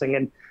blessing.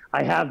 And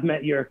I have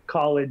met your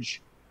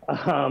college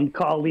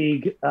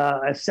colleague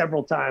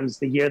several times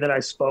the year that I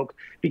spoke,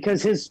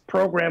 because his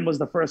program was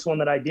the first one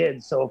that I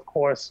did. So of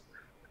course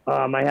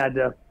I had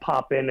to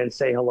pop in and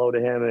say hello to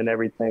him and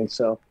everything.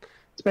 So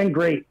it's been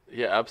great.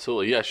 Yeah,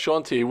 absolutely. Yeah.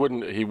 Sean T, he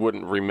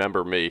wouldn't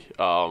remember me.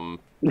 But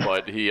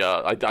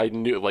I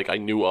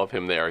knew of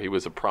him there. He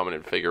was a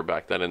prominent figure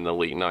back then in the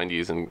late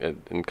 90s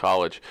in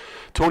college.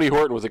 Tony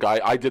Horton was a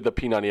guy. I did the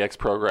P90X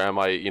program.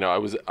 I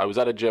was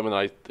at a gym, and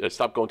I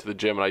stopped going to the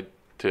gym, and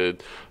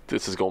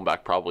this is going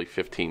back probably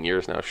 15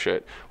 years now,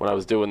 when I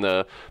was doing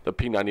the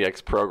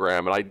P90X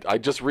program. And I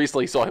just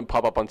recently saw him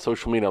pop up on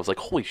social media. I was like,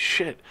 holy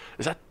shit,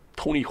 is that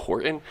Tony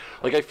Horton?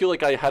 Like, I feel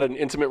like I had an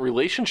intimate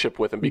relationship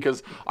with him,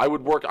 because I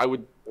would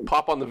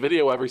pop on the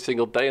video every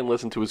single day and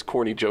listen to his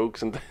corny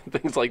jokes and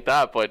things like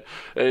that. But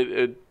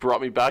it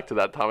brought me back to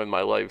that time in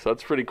my life. So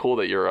that's pretty cool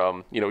that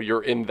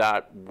you're in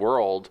that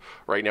world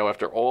right now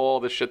after all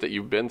the shit that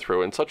you've been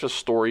through, and such a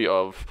story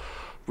of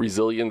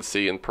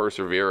resiliency and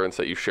perseverance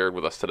that you shared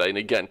with us today. And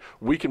again,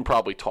 we can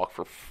probably talk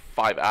for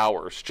 5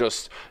 hours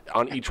just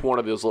on each one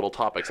of those little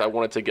topics. I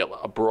wanted to get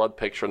a broad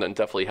picture, and then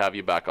definitely have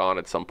you back on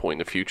at some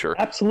point in the future.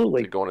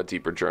 Absolutely. To go on a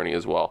deeper journey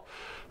as well.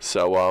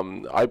 So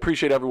I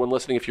appreciate everyone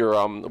listening. If you're,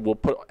 we'll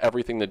put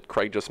everything that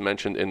Craig just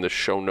mentioned in the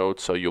show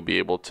notes, so you'll be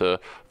able to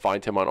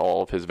find him on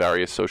all of his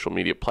various social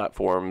media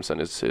platforms,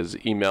 and his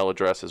email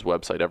address, his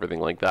website, everything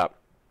like that.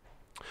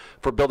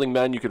 For Building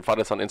Men, you can find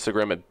us on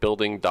Instagram at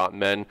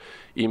building.men.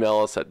 Email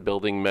us at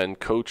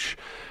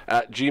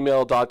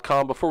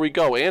buildingmencoach@gmail.com. Before we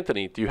go,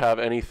 Anthony, do you have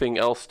anything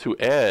else to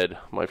add,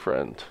 my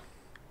friend?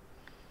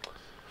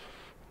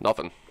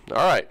 Nothing. All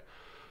right.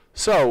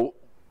 So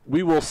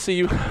we will see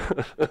you.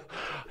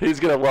 He's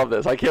gonna love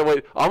this. I can't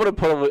wait. I'm gonna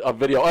put a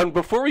video. And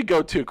before we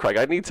go too, Craig,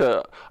 I need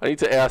to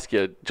ask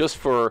you, just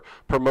for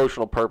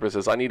promotional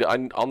purposes, I'll need a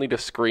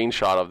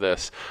screenshot of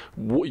this.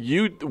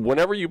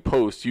 Whenever you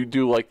post, you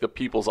do like the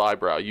people's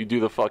eyebrow. You do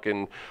that's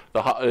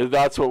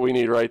what we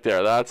need right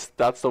there. That's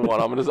the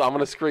one. I'm gonna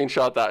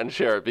screenshot that and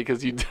share it,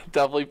 because you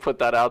definitely put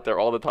that out there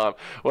all the time.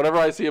 Whenever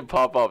I see it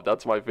pop up,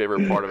 that's my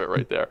favorite part of it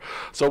right there.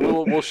 So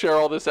we'll share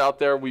all this out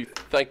there. We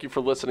thank you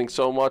for listening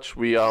so much.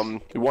 We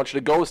want you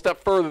to go a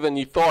step further than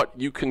you thought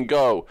you can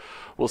go.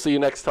 We'll see you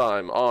next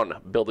time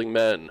on Building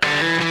Men.